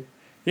Wheel,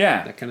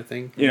 yeah, that kind of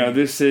thing.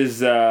 this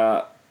is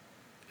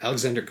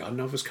Alexander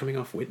Godunov was coming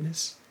off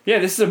Witness.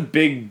 this is a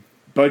big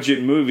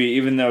budget movie,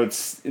 even though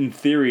it's in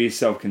theory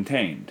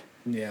self-contained.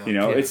 Yeah.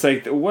 Yeah. It's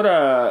like what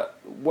I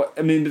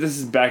mean. But this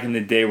is back in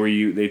the day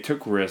where they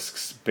took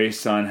risks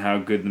based on how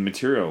good the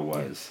material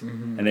was,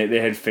 and they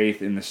had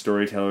faith in the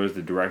storytellers,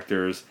 the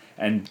directors,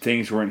 and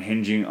things weren't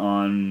hinging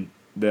on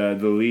the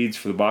leads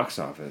for the box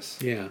office.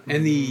 Yeah,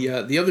 and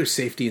the other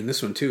safety in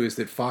this one too is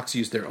that Fox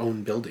used their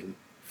own building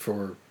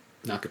for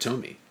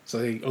Nakatomi, so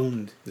they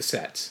owned the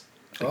sets.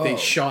 Like they Oh.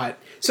 shot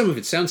some of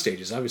it's sound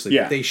stages, obviously.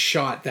 Yeah. But they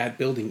shot that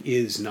building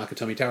is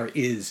Nakatomi Tower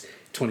is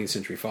 20th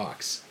Century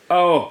Fox.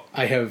 Oh,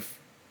 I have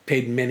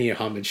paid many a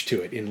homage to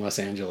it in Los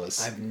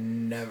Angeles. I've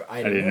never.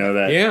 I didn't know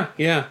that.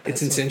 Yeah.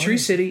 It's in so Century funny.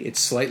 City. It's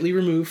slightly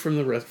removed from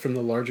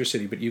the larger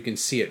city, but you can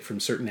see it from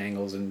certain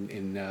angles in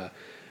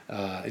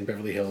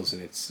Beverly Hills,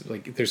 and it's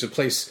like there's a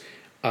place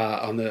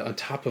on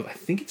top of I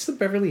think it's the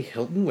Beverly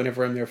Hilton.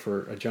 Whenever I'm there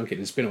for a junket,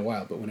 it's been a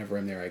while, but whenever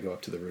I'm there, I go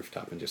up to the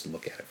rooftop and just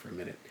look at it for a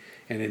minute.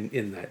 And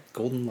in that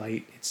golden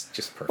light, it's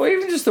just perfect. Well,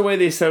 even just the way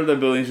they set up the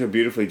building so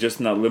beautifully, just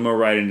in that limo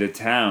ride into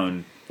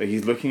town, like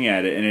he's looking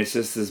at it, and it's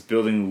just this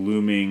building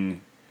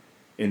looming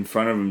in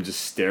front of him,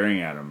 just staring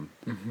at him.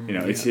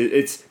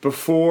 It's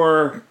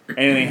before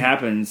anything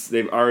happens,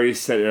 they've already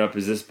set it up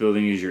as this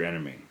building is your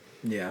enemy.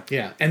 Yeah.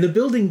 Yeah, and the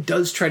building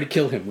does try to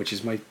kill him, which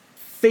is my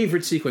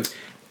favorite sequence.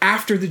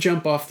 After the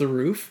jump off the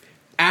roof,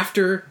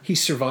 after he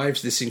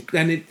survives this,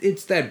 and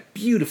it's that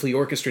beautifully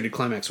orchestrated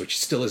climax, which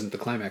still isn't the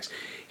climax.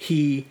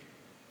 He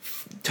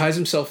ties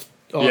himself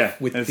off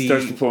with and it the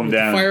starts to pull him with the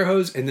down. fire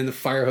hose, and then the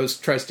fire hose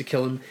tries to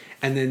kill him,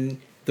 and then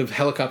the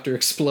helicopter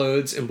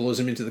explodes and blows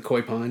him into the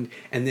koi pond,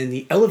 and then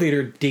the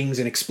elevator dings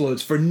and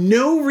explodes for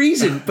no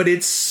reason, but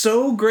it's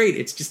so great.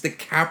 It's just the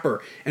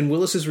capper, and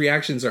Willis's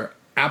reactions are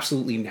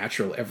absolutely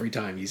natural every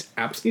time. He's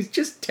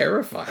just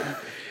terrified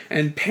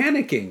and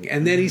panicking,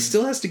 and then he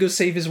still has to go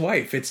save his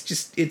wife.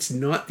 It's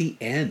not the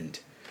end.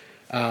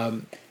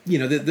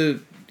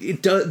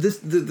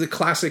 The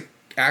classic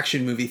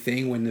action movie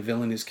thing, when the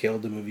villain is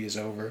killed, the movie is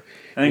over.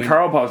 And then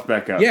Carl pops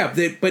back up. Yeah,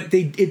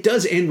 it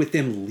does end with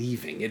them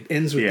leaving. It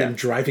ends with Yeah. them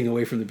driving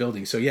away from the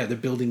building. So yeah, the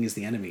building is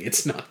the enemy.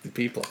 It's not the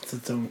people. It's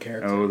its own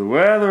character. Oh, the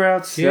weather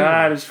outside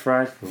Yeah. is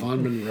frightful.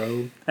 Von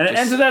Monroe. And it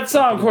ends with that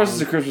song. Of course,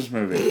 it's a Christmas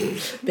movie.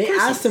 They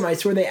asked him, I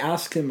swear they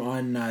asked him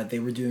on, they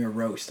were doing a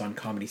roast on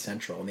Comedy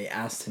Central, and they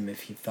asked him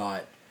if he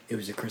thought it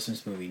was a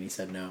Christmas movie, and he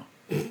said no.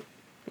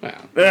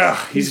 Wow.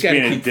 Ugh, he's gotta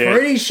being a keep dick.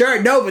 Pretty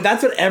sure. No, but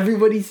that's what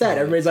everybody said.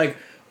 Everybody's like,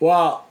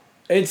 well,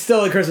 it's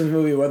still a Christmas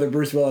movie whether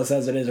Bruce Willis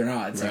says it is or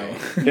not. So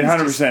Right. It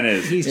 100%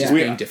 is. He's just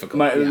being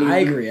difficult. I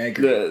agree.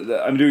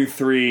 I'm doing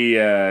 3.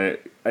 I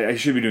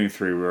should be doing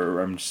 3.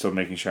 I'm still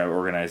making sure I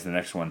organize the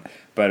next one.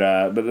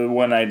 But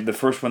the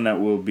first one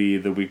that will be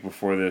the week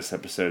before this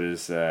episode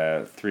is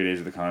 3 Days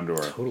of the Condor,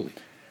 Totally.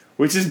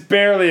 which is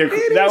barely It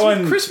that is with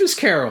one. Christmas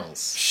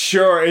carols.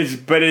 Sure, it's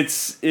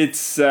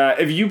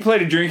if you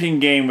played a drinking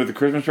game with the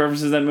Christmas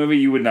references in that movie,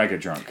 you would not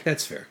get drunk.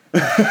 That's fair.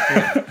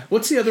 Yeah.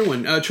 What's the other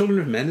one? Children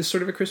of Men is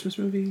sort of a Christmas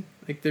movie.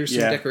 Like there's some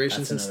Yeah.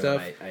 decorations that's and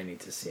another stuff. one I need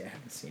to see. I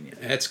haven't seen it.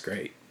 That's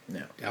great.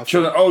 No. Alfred-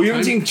 Children. Oh, you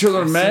haven't Time- seen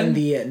Children of I've Men?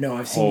 seen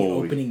I've seen the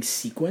Holy. opening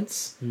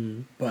sequence,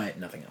 but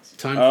nothing else.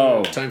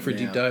 Time for a Yeah.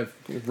 deep dive.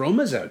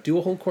 Roma's out. Do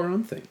a whole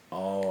Quaron thing.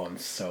 Oh, I'm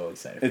so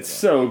excited. It's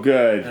for that. so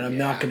good. And I'm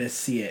not going to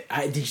see it.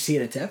 Did you see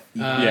it at TIFF?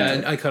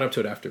 Yeah. I caught up to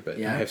it after, but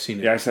Yeah? I have seen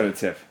it. Yeah, I saw the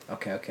TIFF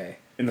Okay.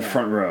 in the Yeah.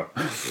 front row.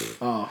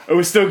 Oh. It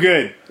was still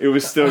good. It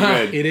was still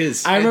good. It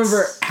is. I remember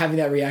It's- having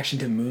that reaction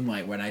to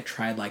Moonlight when I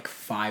tried like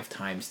 5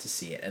 times to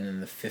see it, and then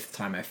the 5th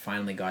time I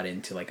finally got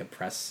into like a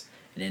press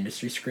and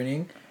industry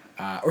screening.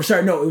 It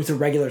was a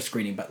regular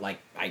screening, but like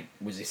I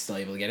was still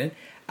able to get in.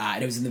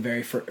 And it was in the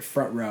very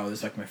front row. It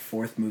was like my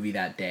 4th movie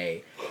that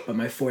day, but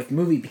my 4th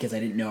movie because I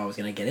didn't know I was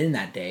going to get in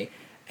that day,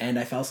 and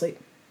I fell asleep,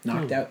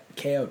 knocked out,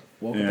 KO'd,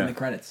 woke up Yeah. in the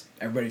credits.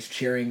 Everybody's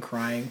cheering,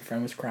 crying.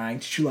 Friend was crying.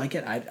 Did you like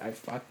it? I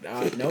fucked.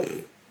 Nope.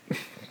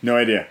 No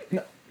idea.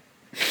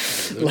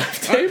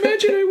 Left. I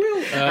imagine I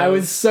will. I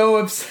was so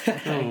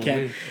upset. I man.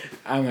 can't.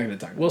 I'm not going to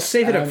talk about We'll it.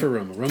 save it up for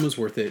Roma. Roma's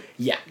worth it.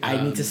 Yeah,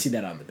 I need to see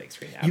that on the big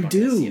screen. I'm You not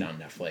gonna do? see it on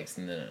Netflix.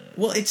 No.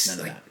 Well, it's None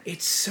of like that.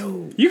 it's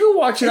so. You can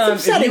watch it It's on. If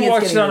upsetting you it's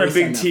watch it getting on a released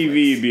big on TV,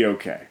 Netflix. it'd be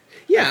okay.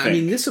 Yeah, I think.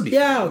 mean, this will be.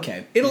 Yeah, fun.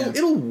 okay. It'll Yeah.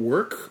 it'll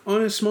work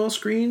on a small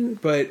screen,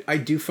 but I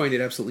do find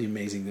it absolutely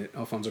amazing that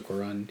Alfonso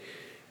Cuarón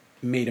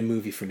made a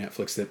movie for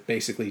Netflix that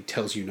basically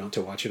tells you not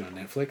to watch it on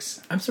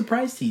Netflix. I'm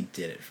surprised he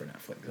did it for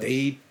Netflix.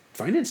 They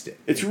financed it.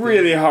 It's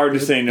really hard to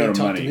say no They to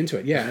talked money. him into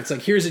it. Yeah, it's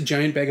like here's a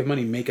giant bag of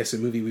money. Make us a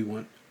movie we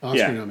want Oscar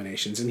Yeah.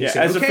 nominations. And he Yeah,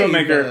 said, as a okay,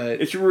 filmmaker,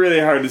 but- it's really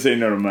hard to say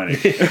no to money.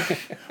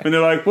 When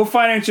they're like, "We'll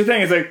finance your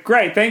thing," it's like,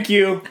 "Great, thank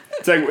you."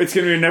 It's like it's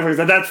gonna be on Netflix.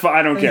 Like, that's fine.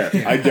 I don't care.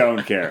 I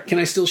don't care. Can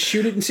I still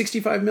shoot it in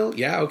 65 mil?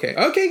 Yeah, okay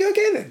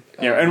then.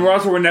 Yeah, and we're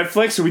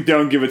Netflix, so we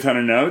don't give a ton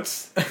of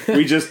notes.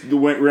 We just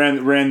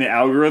ran the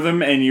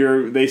algorithm,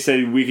 and they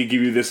said we could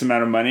give you this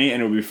amount of money,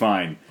 and it'll be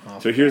fine.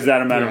 So here's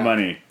that amount of Yeah.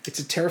 money. It's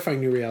a terrifying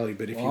new reality,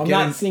 but if Well, you I'm get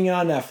not seeing it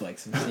on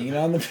Netflix. I'm seeing it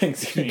on the big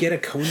screen. you get a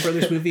Coen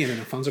Brothers movie and an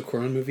Alfonso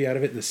Cuarón movie out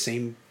of it in the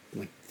same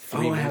like 3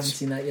 I haven't months,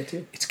 seen that yet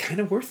too. it's kind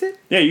of worth it.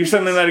 Yeah, you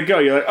suddenly let it go.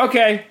 You're like,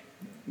 okay.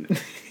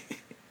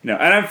 No,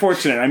 and I'm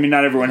fortunate. I mean,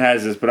 not everyone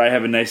has this, but I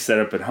have a nice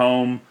setup at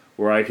home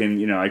where I can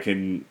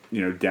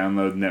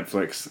download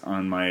Netflix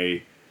on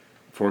my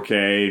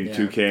 4K and Yeah.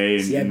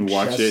 2K See, I'm and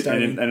watch just it,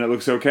 starting- and it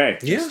looks okay.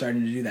 Yeah. Just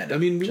starting to do that. I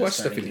mean, we Just watch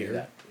stuff starting in to do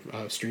here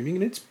that. streaming,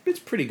 and it's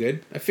pretty good.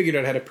 I figured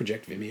out how to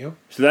project Vimeo.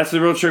 So that's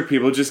the real trick,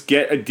 people. Just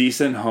get a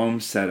decent home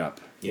setup.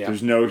 Yeah.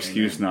 There's no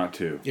excuse not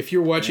to. If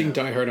you're watching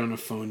Die Hard on a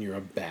phone, you're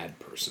a bad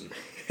person.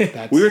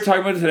 That's, We were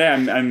talking about it today.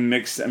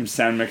 I'm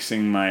sound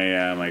mixing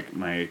my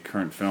my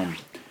current film,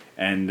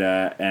 and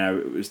I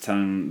was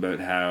telling him about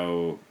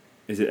how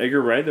is it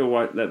Edgar Wright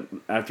that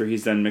after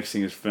he's done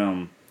mixing his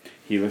film,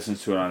 he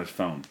listens to it on his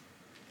phone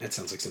that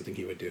sounds like something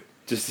he would do.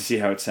 just to see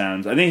how it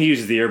sounds. I think he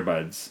uses the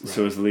earbuds,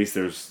 so Right. at least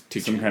there's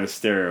Two some channels. kind of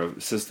stereo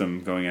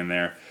system going in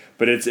there.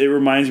 But it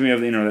reminds me of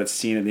that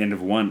scene at the end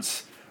of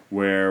Once,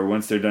 where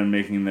once they're done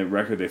making the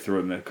record, they throw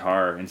it in the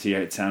car and see how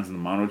it sounds in the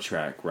mono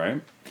track,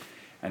 right?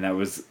 And that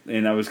was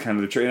kind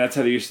of the trick. And that's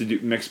how they used to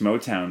mix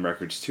Motown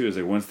records too. Is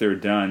like once they were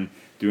done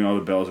doing all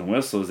the bells and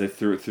whistles, they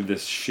threw it through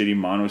this shitty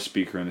mono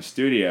speaker in the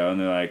studio, and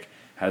they're like,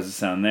 "How's it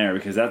sound there?"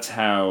 Because that's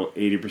how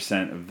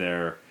 80% of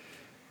their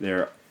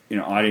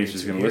audience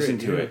is going to hear listen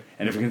it, to yeah. it.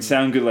 And if it can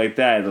sound good like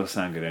that, it'll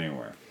sound good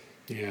anywhere.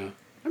 Yeah.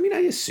 I mean, I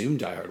assume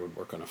Die Hard would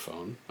work on a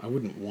phone. I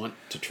wouldn't want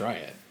to try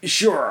it.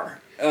 Sure.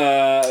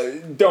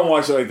 Don't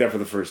watch it like that for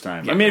the first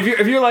time. I mean,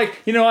 if you're like,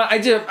 you know what,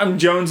 I'm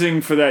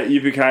jonesing for that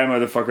yippee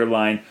motherfucker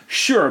line.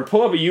 Sure,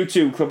 pull up a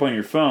YouTube clip on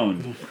your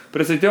phone,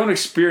 but it's like don't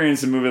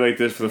experience a movie like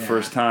this for the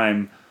first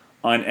time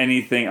on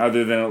anything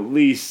other than at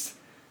least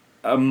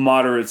a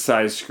moderate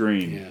sized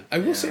screen. Yeah. I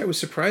will say I was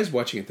surprised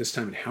watching it this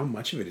time and how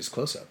much of it is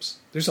close-ups.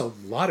 There's a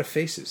lot of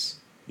faces.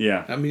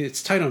 Yeah. I mean,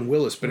 it's tight on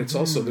Willis, but it's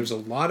also there's a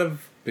lot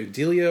of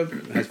Bedelia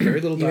has very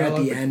little Even at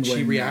dialogue. the But end she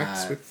when,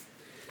 reacts with.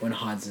 when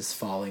Hans is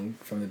falling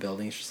from the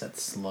building, it's just that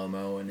slow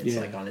mo, and it's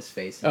Yeah. like on his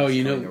face. And Oh, it's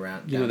you know, coming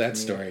around, you know down that from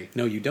the story.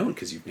 No, you don't,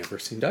 because you've never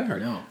seen Die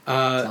Hard. No.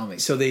 Tell me.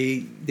 So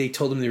they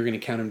told him they were going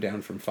to count him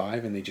down from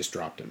 5, and they just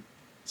dropped him.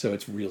 So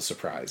it's real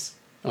surprise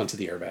onto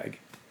the airbag.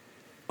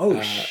 Oh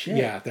shit!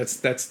 Yeah,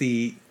 that's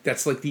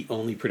like the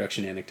only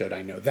production anecdote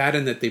I know. That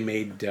and that they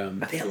made. Are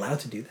they allowed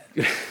to do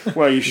that?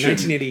 Well, you should.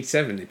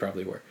 1987, they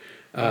probably were.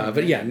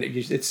 But yeah,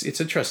 it's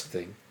a trust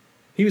thing.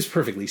 He was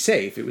perfectly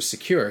safe. It was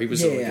secure. He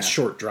was like Yeah. a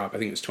short drop. I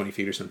think it was 20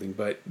 feet or something.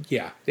 But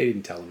yeah, they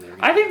didn't tell him. They were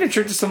gonna I think the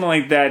trick to something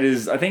like that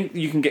is, I think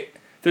you can get.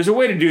 There's a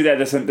way to do that.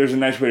 There's a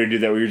nice way to do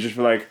that where you're just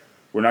like,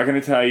 we're not going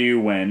to tell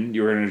you when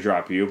you're going to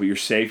drop you, but you're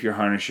safe, you're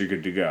harnessed, you're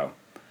good to go.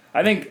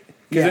 I think.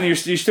 Because then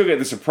you still get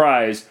the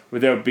surprise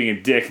without being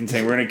a dick and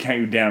saying, we're going to count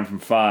you down from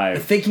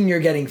 5. Thinking you're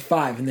getting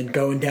 5 and then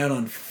going down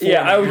on 4.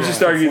 Yeah, I would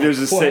just argue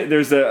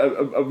there's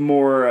a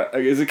more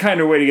is a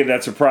kind of way to get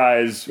that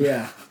surprise.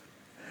 Yeah.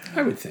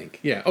 I would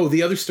think. Yeah. Oh,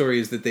 the other story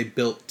is that they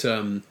built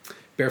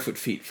barefoot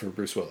feet for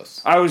Bruce Willis.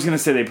 I was going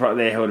to say they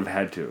would have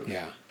had to.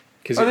 Yeah.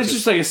 Because Oh, it's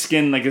just like a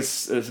skin, like a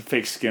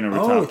fake skin over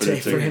top. But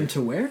it's for him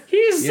to wear?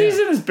 He's Yeah.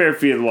 in his bare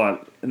feet a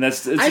lot, and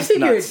it's I just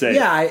not figured, safe.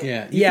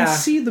 yeah, you can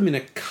see them in a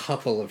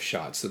couple of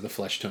shots, so the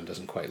flesh tone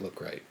doesn't quite look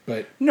right.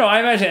 But No, I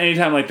imagine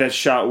anytime like that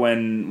shot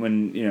when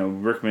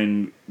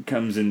Rickman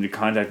comes into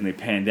contact and they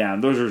pan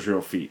down, those are his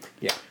real feet.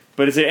 yeah,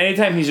 But it's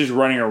anytime he's just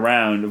running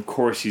around, of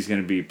course he's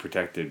going to be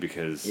protected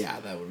because Yeah,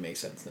 that would make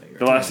sense. No, you're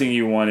the last thing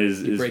you want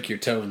is break your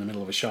toe in the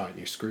middle of a shot and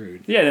you're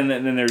screwed. yeah. Then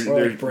their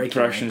Or like break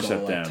your production ankle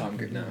shut like down. Tom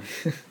Cruise. No.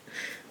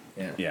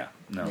 Yeah. Yeah,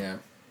 no. Yeah.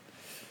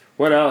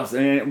 What else?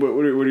 And what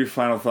are your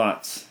final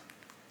thoughts?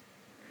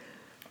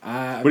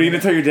 What are you going to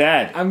tell your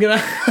dad? I'm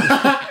gonna.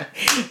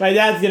 My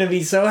dad's gonna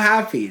be so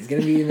happy. He's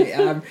gonna be. I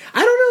don't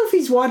know if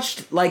he's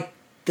watched like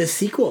the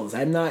sequels.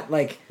 I'm not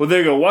like. Well, there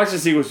you go. Watch the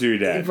sequels to your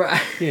dad.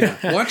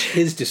 Yeah, watch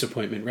his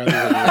disappointment rather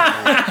than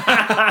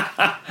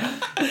yours.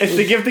 It's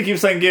the gift that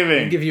keeps on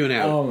giving. Give you an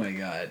out. Oh my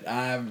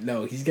god.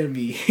 No, he's gonna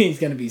be. He's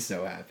gonna be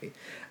so happy.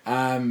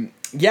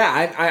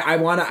 Yeah, I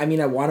wanna. I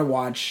mean, I wanna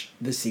watch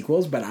the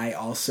sequels, but I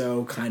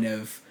also kind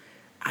of.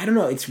 I don't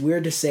know. It's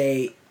weird to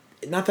say.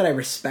 Not that I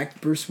respect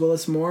Bruce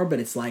Willis more, but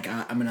it's like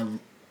I'm gonna.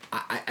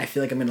 I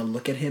feel like I'm gonna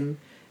look at him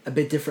a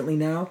bit differently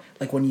now.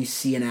 Like when you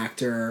see an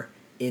actor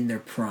in their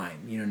prime,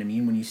 you know what I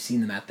mean? When you see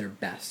them at their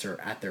best or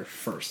at their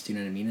first, you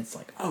know what I mean? It's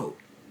like, oh,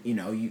 you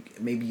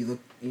look.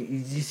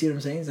 You see what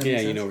I'm saying? Does that make Yeah,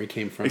 sense? you know where he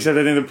came from. Except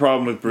I think the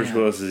problem with Bruce Yeah.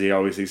 Willis is he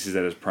always thinks he's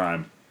at his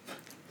prime.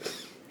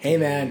 Hey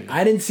man,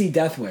 I didn't see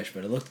Death Wish,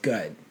 but it looked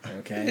good.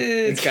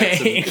 Okay, It's got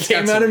some- it it's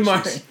came got out some in issues.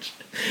 March.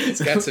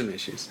 It's got some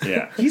issues.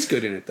 Yeah. He's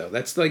good in it though.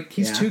 That's like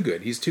he's Yeah. too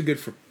good. He's too good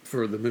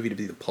for the movie to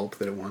be the pulp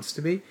that it wants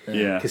to be.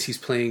 Yeah. Because he's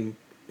playing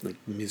like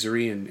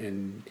misery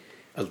and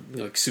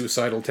like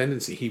suicidal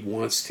tendency. He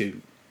wants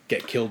to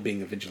get killed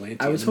being a vigilante.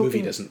 I was and the movie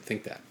hoping- doesn't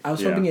think that. I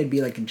was Yeah. hoping it'd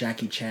be like a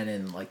Jackie Chan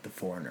in like The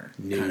Foreigner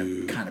No.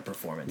 kind of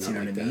performance. Not You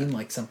know like what I mean? that.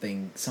 Like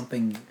something,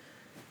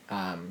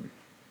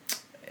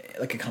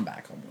 like a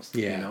comeback almost.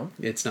 Yeah, you know?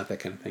 it's not that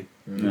kind of thing,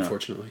 No.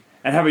 unfortunately.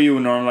 And how about you,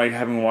 Norm? Like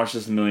having watched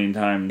this a million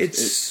times,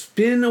 It's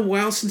been a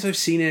while since I've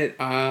seen it.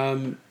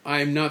 I'm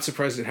not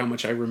surprised at how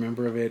much I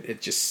remember of it.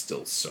 It's just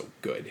still so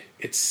good.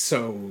 It's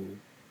so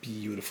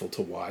beautiful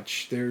to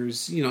watch.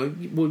 There's,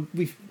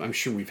 I'm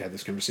sure we've had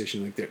this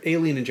conversation. Like,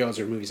 Alien and Jaws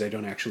are movies I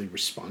don't actually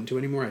respond to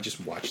anymore. I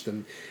just watch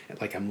them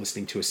like I'm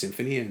listening to a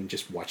symphony and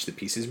just watch the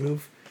pieces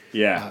move.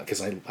 yeah.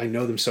 Because I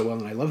know them so well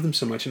and I love them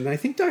so much. And I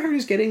think Die Hard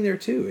is getting there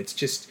too.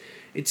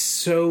 It's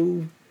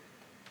so...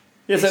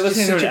 Yeah, it's like It's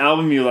listening just to such an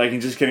album you like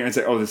and just getting it's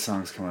like, oh, this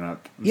song's coming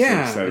up. I'm so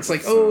Yeah, excited it's for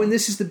like, this song. and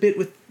this is the bit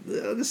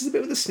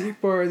with the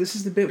snack bar. This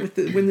is the bit with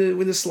the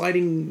when the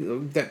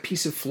sliding that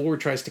piece of floor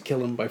tries to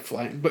kill him by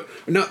flying, but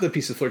not the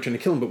piece of floor trying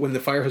to kill him, but when the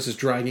fire hose is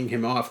dragging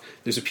him off,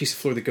 there's a piece of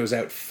floor that goes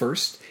out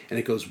first, and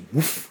it goes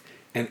woof.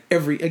 And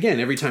every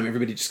time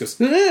everybody just goes,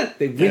 ah!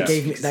 They It wince.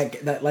 gave me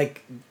that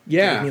like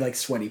Yeah. gave me like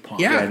sweaty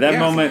palms. Yeah. Yeah, that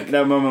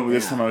moment with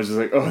this Yeah. time, I was just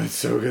like, oh, it's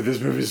so good. This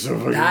movie's so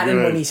fucking That good.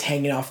 and when he's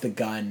hanging off the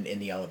gun in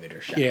the elevator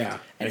shaft. Yeah.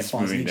 And it It's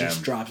falls and he moving just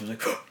down. drops. I was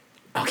like,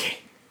 okay,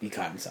 he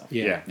caught himself.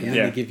 Yeah, and then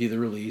Yeah. they give you the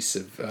release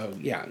of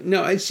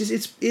No, it's just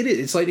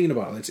it's lightning in a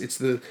bottle. It's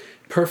the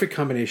perfect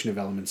combination of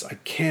elements. I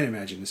can't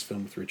imagine this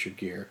film with Richard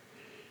Gere.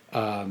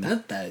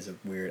 That is a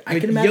weird. I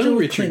Like can imagine young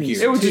with Richard Clint Gere. it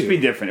Eastwood. would just too. be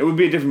different. It would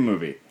be a different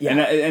movie. Yeah.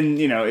 And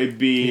it'd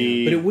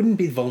be... But it wouldn't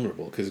be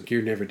vulnerable because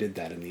Gere never did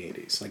that in the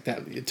 80s. Like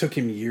that, it took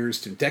him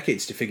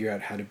decades to figure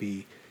out how to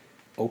be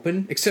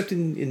open, except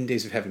in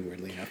Days of Heaven,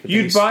 weirdly enough. But then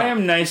You'd he buy stopped.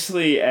 him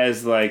nicely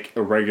as like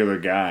a regular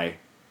guy.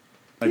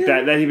 Like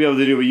Yeah. that he'd be able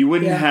to do, but you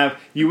wouldn't Yeah. have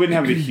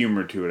the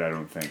humor to it, I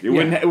don't think. It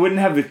Yeah. wouldn't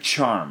have the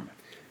charm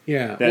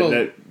Yeah,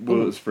 that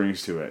Willis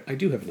brings to it. I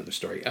do have another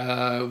story.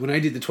 When I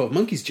did the 12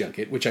 Monkeys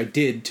junket, which I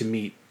did to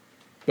meet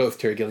both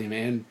Terry Gilliam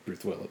and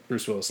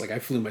Bruce Willis, like I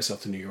flew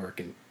myself to New York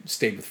and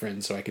stayed with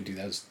friends so I could do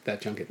that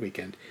junket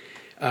weekend.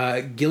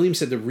 Gilliam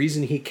said the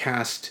reason he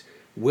cast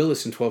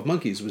Willis in 12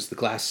 Monkeys was the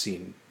glass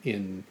scene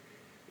in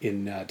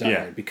in Die Yeah.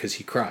 Hard because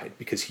he cried,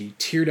 because he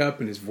teared up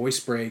and his voice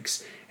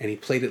breaks, and he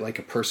played it like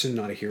a person,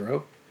 not a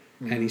hero.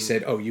 And he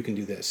said, "Oh, you can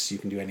do this. You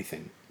can do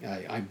anything."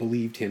 I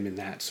believed him in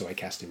that, so I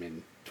cast him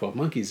in 12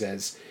 Monkeys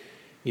as,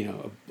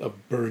 a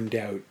burned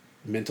out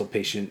mental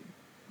patient,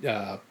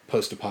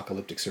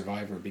 post-apocalyptic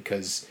survivor,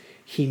 because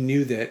he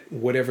knew that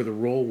whatever the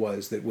role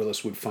was, that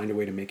Willis would find a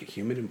way to make it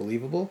human and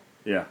believable.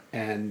 Yeah.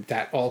 And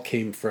that all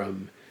came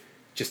from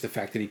just the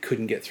fact that he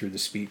couldn't get through the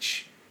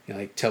speech.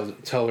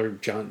 Tell her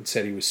John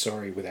said he was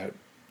sorry without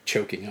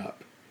choking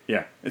up.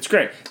 Yeah, it's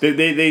great.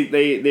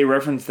 They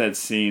reference that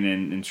scene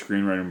in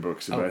screenwriting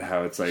books about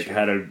how it's like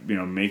how to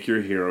make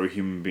your hero a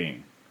human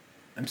being.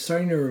 I'm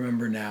starting to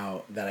remember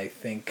now that I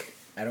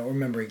don't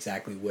remember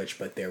exactly which,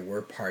 but there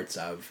were parts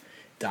of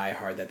Die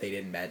Hard that they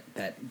didn't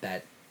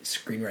that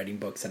screenwriting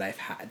books that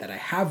I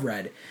have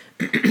read,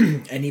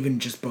 and even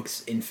just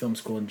books in film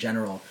school in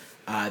general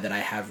that I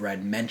have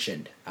read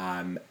mentioned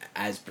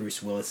as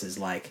Bruce Willis is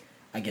like.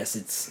 I guess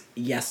it's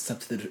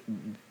up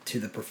to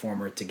the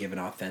performer to give an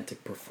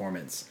authentic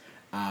performance,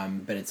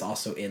 but it's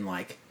also in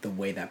like the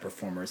way that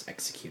performer is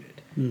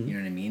executed. Mm-hmm. You know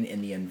what I mean?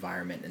 In the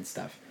environment and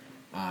stuff.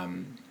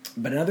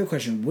 But another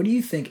question: what do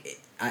you think,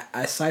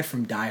 aside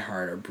from Die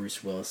Hard, are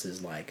Bruce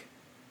Willis's like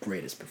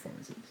greatest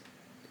performances?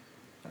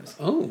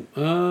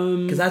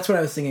 Because that's what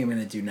I was thinking I'm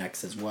going to do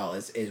next as well.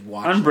 Is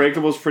watch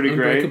Unbreakable's pretty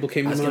Unbreakable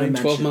great. came to mind.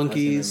 12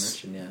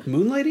 Monkeys.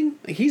 Moonlighting.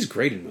 He's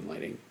great in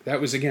Moonlighting. That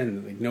was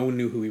again like no one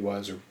knew who he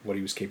was or what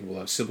he was capable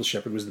of. Sybil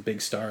Shepherd was the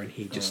big star, and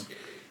he just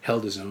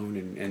held his own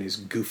and is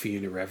goofy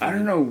and irreverent. I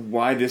don't know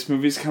why this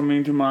movie's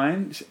coming to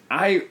mind.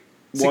 I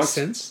watched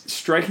Sense?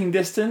 Striking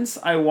Distance.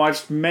 I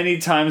watched many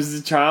times as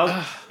a child,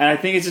 and I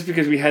think it's just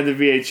because we had the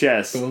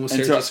VHS. The one with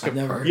And Sarah so- Jessica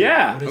never Parker. heard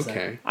Yeah. What is that?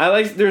 Okay. I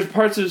like. There's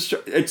parts of.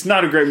 It's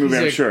not a great movie,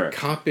 He's I'm a sure.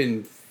 cop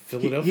in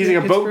Philadelphia. He's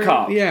like a boat Pittsburgh?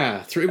 cop.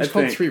 Yeah, it was I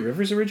called think. Three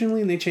Rivers originally,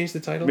 and they changed the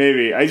title.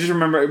 Maybe I just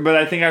remember, but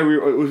I think it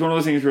was one of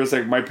those things where it's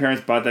like my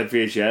parents bought that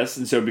VHS,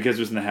 and so because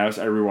it was in the house,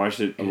 I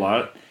rewatched it a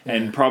lot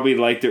and probably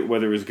liked it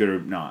whether it was good or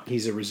not.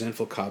 He's a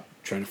resentful cop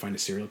trying to find a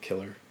serial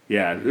killer.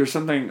 Yeah, there's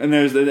something, and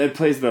it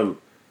plays the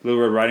Little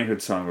Red Riding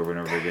Hood song over and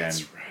over again.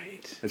 That's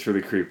right. It's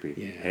really creepy.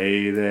 Yeah.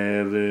 Hey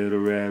there, Little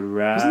Red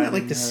Riding. Wasn't that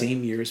like the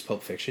same year as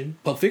Pulp Fiction?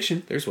 Pulp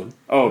Fiction, there's one.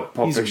 Oh,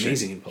 Pulp He's Fiction.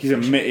 amazing in Pulp He's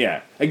Fiction.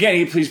 yeah.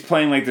 Again, he's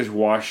playing like this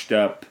washed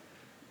up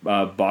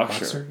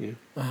boxer.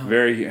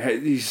 Boxer, yeah.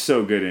 He's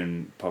so good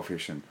in Pulp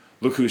Fiction.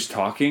 Look Who's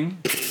Talking.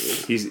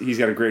 He's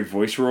got a great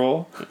voice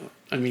role.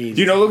 I mean,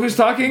 Do you know Look Who's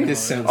Talking? This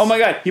sounds- Oh my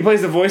god, he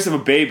plays the voice of a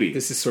baby.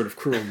 this is sort of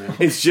cruel now.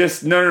 It's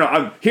just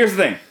no. Here's the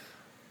thing.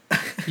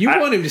 You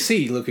want him to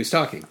see Look Who's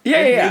Talking. Yeah,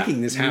 You're yeah.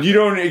 making this happen. You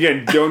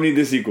don't need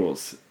the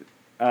sequels.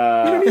 You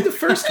don't need the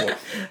first one.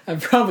 I'm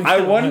probably.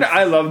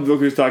 I loved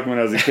Look Who's Talking when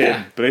I was a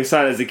kid, but I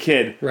saw it as a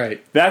kid.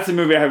 Right. That's a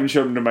movie I haven't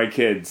shown to my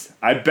kids.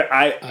 I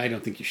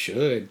don't think you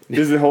should.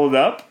 does it hold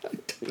up?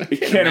 I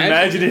can't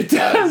imagine it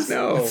does.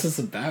 No. What's this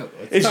about?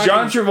 It's talking-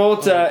 John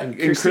Travolta and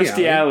and Kirstie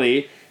Kirstie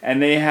Alley,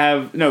 and they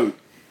have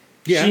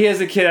Yeah. She has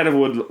a kid out of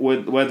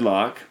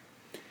wedlock,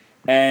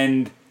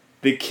 and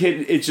the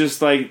kid. It's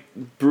just like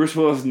Bruce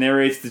Willis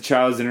narrates the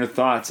child's inner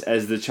thoughts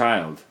as the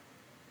child.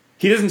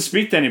 He doesn't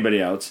speak to anybody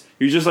else.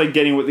 You're just like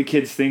getting what the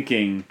kid's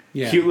thinking.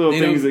 Yeah. Cute little They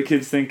things don't- the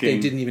kid's thinking. They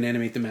didn't even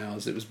animate the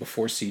mouths. It was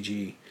before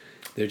CG.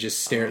 They're just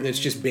staring. It's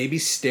just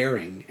babies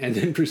staring, and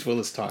then Bruce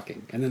Willis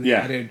talking, and then they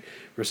Yeah. added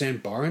Roseanne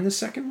Barr in the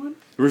second one.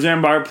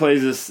 Roseanne Barr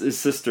plays his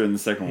sister in the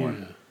second one,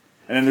 Yeah.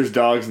 and then there's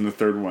dogs in the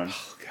third one.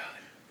 Oh God.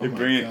 They my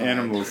bring in God.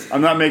 animals.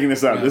 I'm not making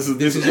this up. No,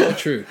 This is all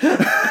true.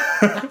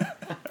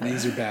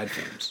 These are bad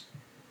films.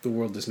 The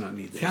world does not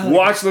need them.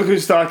 Watch Look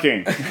Who's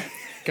Talking.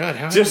 God,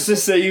 how Just to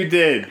say you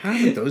did. how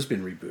haven't those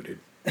been rebooted?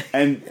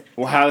 And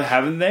well, how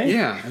haven't they?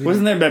 Yeah, I mean-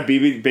 Wasn't there about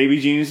baby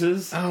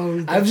geniuses?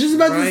 Oh, I was just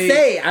about to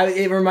say.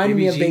 It reminded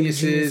me of Baby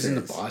Geniuses and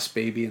the Boss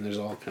Baby, and there's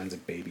all kinds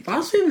of baby.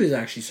 Boss Baby was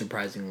actually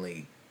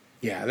surprisingly.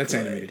 Yeah, that's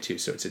Good. animated too,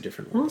 so it's a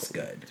different Well, level.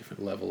 that's good.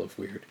 Different level of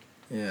weird.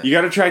 Yeah. You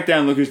got to track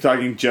down Look Who's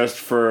Talking just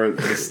for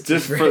the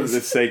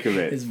sake of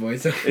His it.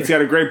 voice. It's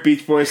got a great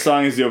Beach Boys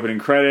song as the opening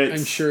credits.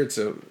 I'm sure it's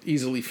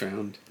easily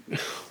found.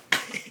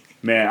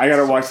 Man, I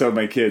gotta watch that with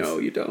my kids. No,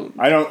 you don't.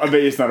 I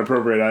bet you it's not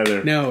appropriate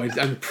either. No,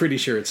 I'm pretty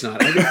sure it's not.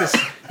 I think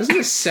doesn't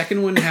the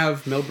second one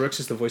have Mel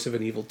Brooks as the voice of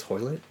an evil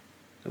toilet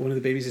that one of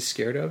the babies is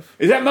scared of?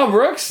 Is that Mel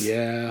Brooks?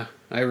 Yeah,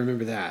 I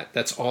remember that.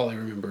 That's all I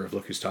remember of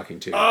Look Who's Talking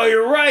to. Oh,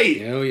 you're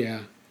right. Oh yeah,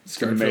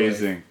 Scarred Amazing.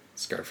 For life.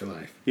 Scarred for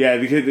life. Yeah,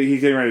 the kid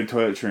he's getting ready to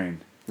toilet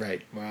train.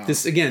 Right. Wow.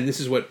 This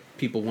is what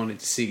people wanted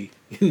to see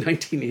in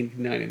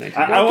 1989 and 1990.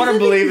 I want to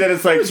believe that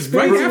it's like right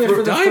Bringing it after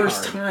for the Die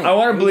first Hard. time. I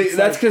want to believe It's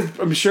that's like- because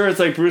I'm sure it's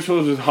like Bruce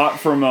Willis was hot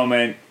for a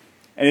moment,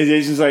 and his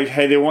agent's like,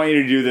 "Hey, they want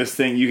you to do this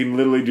thing. You can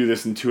literally do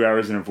this in 2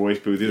 hours in a voice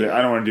booth." He's like,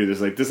 "I don't want to do this.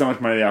 Like, this is how much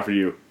money they offer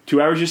you.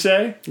 2 hours, you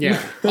say? Yeah.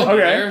 I'll be Okay.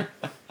 there.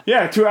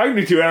 Yeah, I can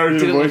do 2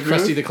 hours Did in it a like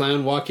voice Krusty booth." the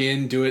Clown, walk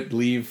in, do it,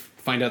 leave,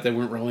 find out they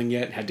weren't rolling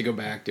yet, had to go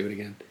back, do it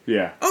again.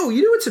 Yeah, Oh,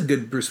 you know what's a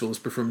good Bruce Willis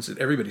performance that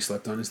everybody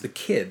slept on is The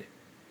Kid,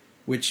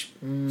 which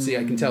see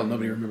I can tell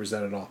nobody remembers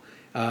that at all.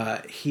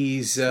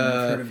 He's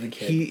heard of The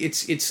Kid.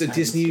 it's a haven't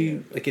Disney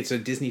seen like it's a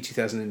Disney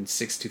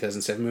 2006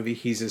 2007 movie.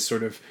 He's a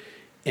sort of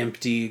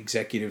empty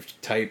executive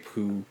type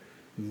who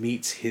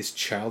meets his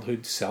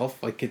childhood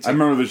self. Like it's I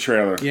remember the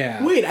trailer.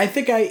 yeah. Wait, I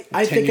think I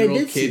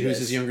did see kid who's this.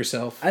 his younger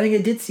self. I think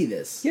I did see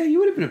this. Yeah, you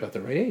would have been about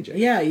the right age. I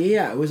guess.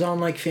 Yeah. It was on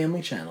like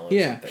Family Channel. Or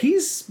Yeah, something.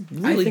 he's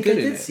really think good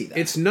I in did it. see that.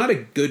 It's not a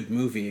good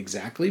movie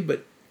exactly,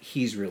 but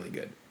he's really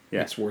good.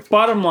 Yeah. It's worth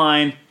Bottom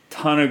line,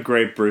 ton of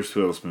great Bruce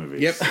Willis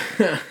movies. Yep.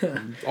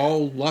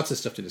 Lots of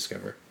stuff to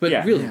discover. But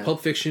Yeah. really, Yeah.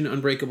 Pulp Fiction,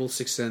 Unbreakable,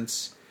 Sixth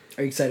Sense.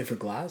 Are you excited for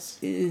Glass?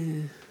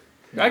 I'm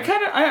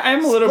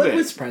a little Split bit.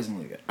 was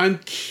surprisingly good. I'm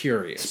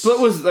curious. Split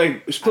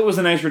was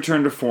a nice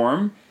return to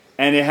form,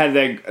 and it had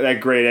that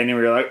great ending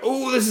where you're like,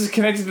 oh, this is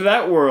connected to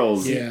that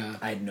world. Yeah.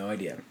 I had no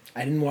idea.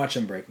 I didn't watch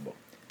Unbreakable.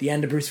 The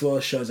end of Bruce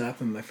Willis shows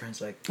up, and my friend's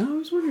like, I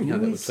was wondering how "Who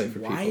that would is- play for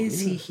people. why is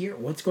he Yeah. here?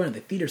 What's going on?"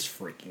 The theater's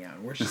freaking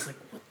out. We're just like,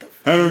 "What the?"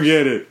 I don't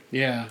get it.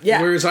 Yeah. Yeah.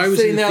 Whereas I was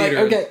sitting in the there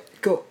theater, like, "Okay,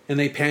 cool." and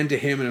they panned to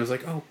him, and I was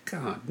like, "Oh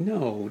God,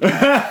 no!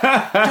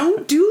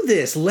 Don't do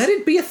this. Let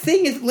it be a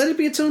thing. Let it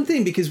be its own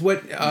thing." Because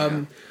what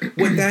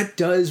that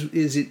does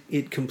is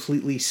it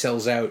completely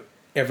sells out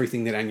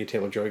everything that Anya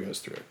Taylor-Joy goes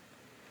through.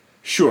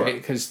 Sure.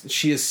 Because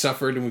she has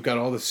suffered, and we've got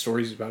all the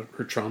stories about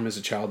her trauma as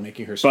a child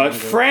making her But stronger.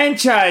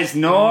 franchise,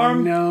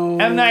 Norm. No.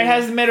 M. Night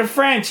hasn't made a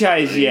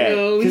franchise yet.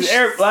 know. Because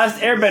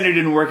last Airbender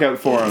didn't work out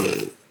for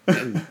him.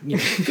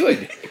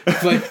 Good,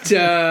 but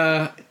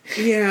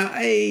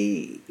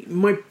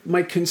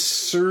my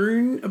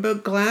concern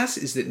about Glass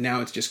is that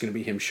now it's just going to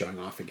be him showing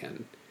off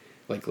again,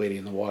 like Lady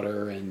in the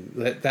Water, and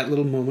that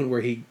little moment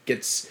where he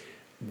gets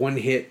one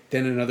hit,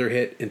 then another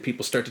hit, and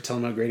people start to tell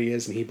him how great he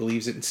is, and he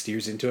believes it and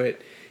steers into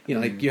it. You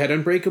know, like you had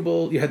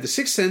Unbreakable, you had The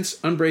Sixth Sense,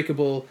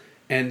 Unbreakable,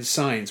 and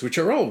Signs, which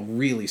are all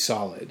really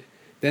solid.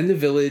 Then The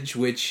Village,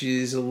 which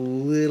is a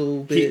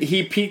little bit.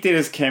 He peaked at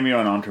his cameo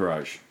on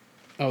Entourage.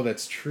 Oh,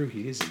 that's true.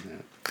 He is in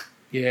that.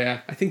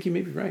 Yeah, I think you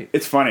may be right.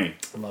 It's funny.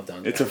 I love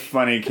Don. It's a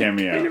funny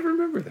cameo. I never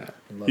remember that.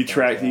 He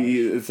tracked.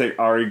 It's like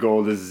Ari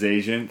Gold is his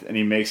agent, and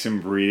he makes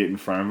him read it in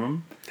front of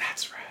him.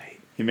 That's right.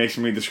 He makes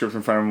him read the script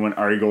in front of him when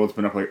Ari Gold's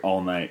been up like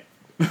all night.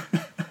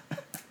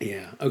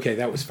 Yeah. Okay,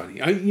 that was funny.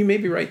 You may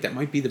be right. That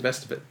might be the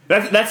best of it.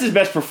 That's his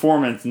best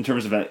performance in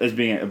terms of as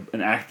being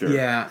an actor.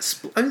 Yeah,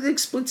 I think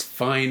Split's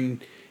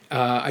fine.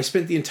 I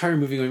spent the entire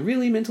movie going,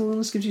 "Really, mental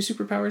illness gives you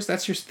superpowers?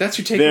 That's your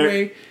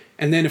takeaway."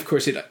 And then, of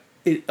course,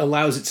 it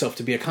allows itself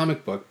to be a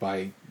comic book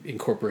by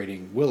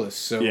incorporating Willis.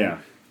 So, Yeah.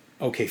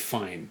 okay,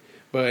 fine.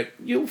 But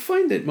you'll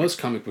find that most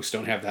comic books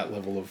don't have that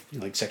level of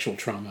like sexual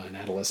trauma and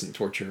adolescent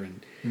torture,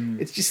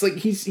 and it's just like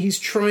he's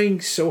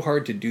trying so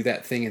hard to do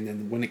that thing, and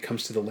then when it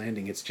comes to the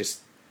landing, it's just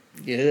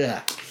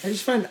yeah. I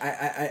just find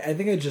I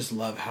think I just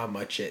love how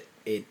much it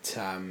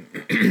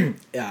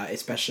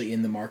especially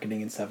in the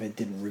marketing and stuff, it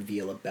didn't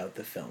reveal about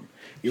the film.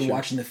 You're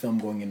watching the film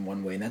going in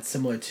one way, and that's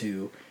similar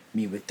to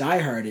me with Die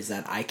Hard. Is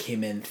that I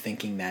came in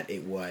thinking that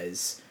it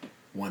was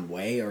one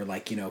way, or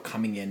like, you know,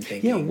 coming in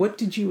thinking, Yeah, what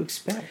did you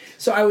expect?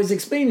 So I was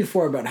explaining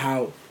before about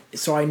how,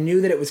 so I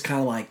knew that it was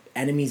kind of like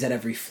enemies at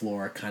every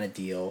floor kind of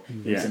deal.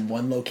 It was Yeah. in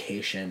one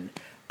location.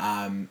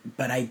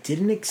 But I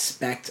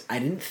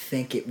didn't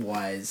think it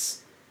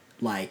was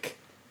like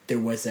there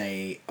was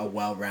a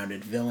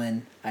well-rounded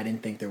villain. I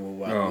didn't think there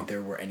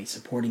were any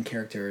supporting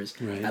characters.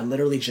 Right. I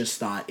literally just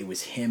thought it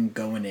was him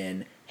going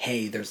in,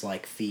 hey, there's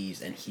like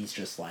thieves, and he's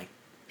just like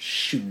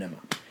shooting them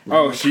up.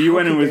 Oh, Like, so you how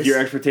went in could with this- your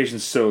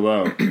expectations so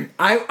low.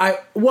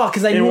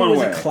 because I In knew it one was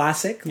way. a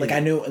classic. Like I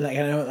know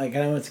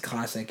it's a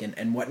classic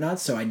and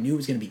whatnot. So I knew it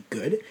was going to be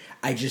good.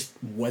 I just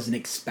wasn't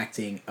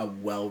expecting a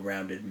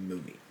well-rounded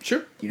movie.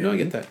 Sure. You know No, what I I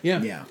get mean? that.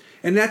 Yeah. Yeah.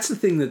 And that's the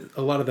thing that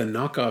a lot of the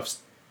knockoffs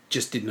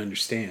just didn't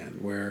understand,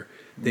 where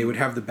they would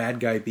have the bad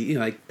guy be, you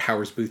know, like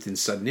Powers Booth in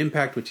Sudden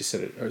Impact, which is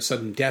set at, or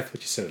Sudden Death,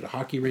 which is set at a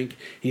hockey rink.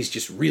 He's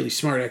just really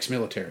smart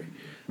ex-military.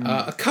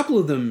 A couple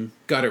of them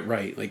got it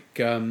right. Like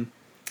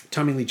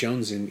Tommy Lee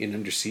Jones in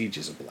Under Siege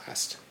is a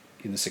blast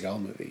in the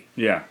Seagal movie.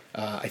 Yeah.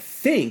 I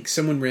think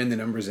someone ran the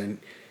numbers, and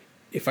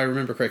if I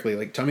remember correctly,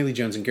 like Tommy Lee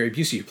Jones and Gary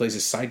Busey, who plays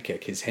his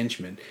sidekick, his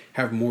henchman,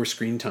 have more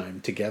screen time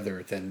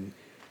together than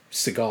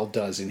Seagal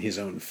does in his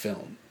own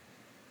film.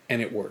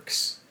 And it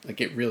works.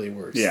 Like, it really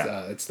works.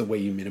 Yeah. It's the way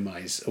you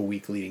minimize a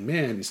weak leading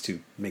man, is to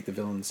make the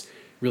villains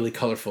really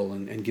colorful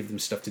and give them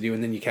stuff to do.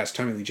 And then you cast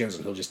Tommy Lee Jones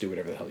and he'll just do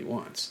whatever the hell he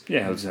wants.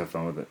 Yeah, he'll just have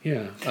fun with it.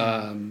 Yeah.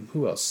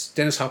 Who else?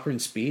 Dennis Hopper in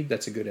Speed.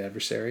 That's a good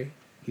adversary.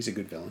 He's a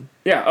good villain.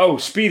 Yeah. Oh,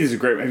 Speed is a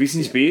great. Have you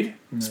seen Speed?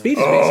 Speed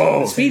is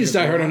amazing. Speed is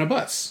Die Hard on a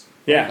bus.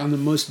 Yeah. Like, on the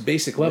most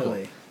basic level.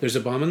 Really? There's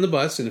a bomb on the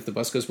bus, and if the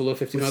bus goes below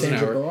 50 With miles an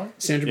Sandra hour, Bullock?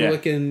 Sandra Yeah.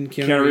 Bullock and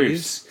Keanu Keanu Reeves.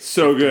 Reeves.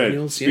 So good.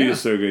 Daniels, Speed yeah.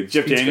 is so good.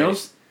 Jeff Speed's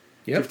Daniels.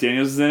 Yep. Jeff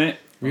Daniels is in it.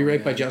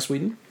 Rewrite by Joss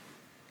Whedon.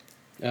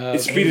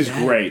 Speed is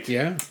that- great.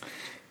 Yeah.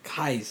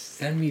 Guys,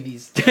 send me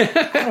these.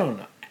 I don't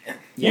know.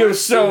 You're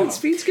so.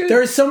 Speed's good.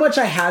 There's so much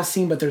I have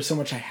seen, but there's so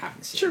much I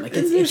haven't seen. Sure, Like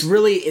and it's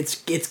really it's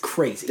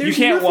crazy. You There's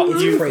can't nothing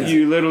watch. wrong with that.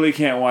 You literally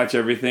can't watch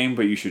everything,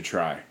 but you should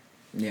try.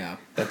 Yeah.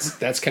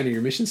 That's kind of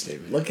your mission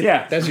statement. Look at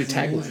Yeah. That's your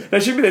tagline.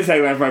 That should be the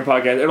tagline for my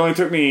podcast. It only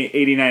took me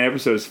 89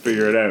 episodes to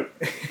figure it out.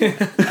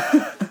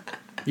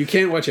 You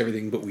can't watch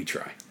everything, but we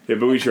try. Yeah,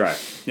 but we try.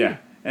 Yeah,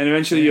 and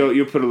eventually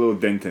you'll put a little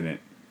dent in it.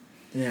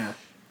 Yeah.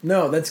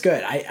 No, that's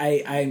good.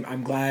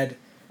 I'm glad.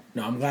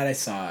 No, I'm glad I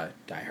saw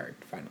Die Hard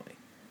finally.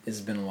 This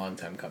has been a long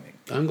time coming.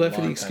 I'm glad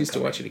for the excuse to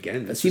watch it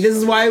again. This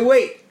is why I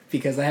wait,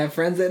 because I have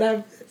friends that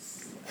have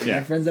this. I Yeah.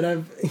 have friends that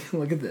have.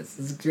 Look at this.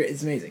 It's great.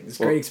 It's amazing. It's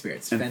a great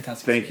experience. And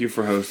Fantastic. Thank you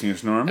for hosting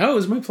us, Norm. Oh, it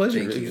was my pleasure.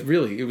 Thank you.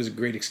 It was a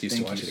great excuse to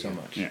Thank watch you it so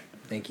again. much. Yeah.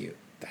 Thank you.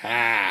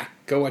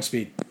 Go watch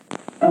Speed.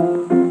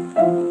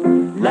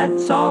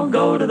 Let's all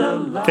go to the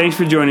lobby. Thanks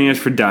for joining us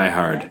for Die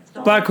Hard.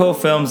 Black Hole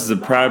Films is a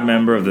proud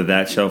member of the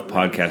That Shelf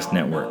Podcast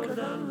Network.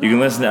 You can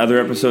listen to other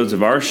episodes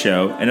of our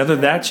show and other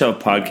That Shelf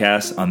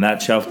podcasts on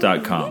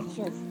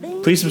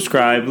thatshelf.com. Please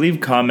subscribe, leave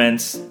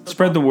comments,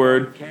 spread the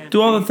word, do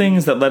all the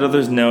things that let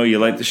others know you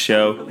like the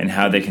show and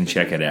how they can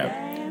check it out.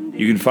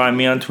 You can find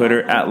me on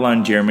Twitter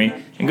 @LonJeremy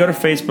and go to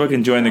Facebook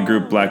and join the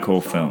group Black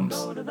Hole Films.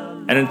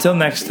 And until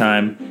next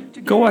time,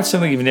 go watch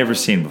something you've never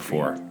seen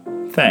before.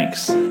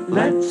 Thanks.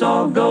 Let's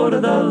all go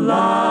to the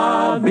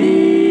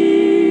lobby.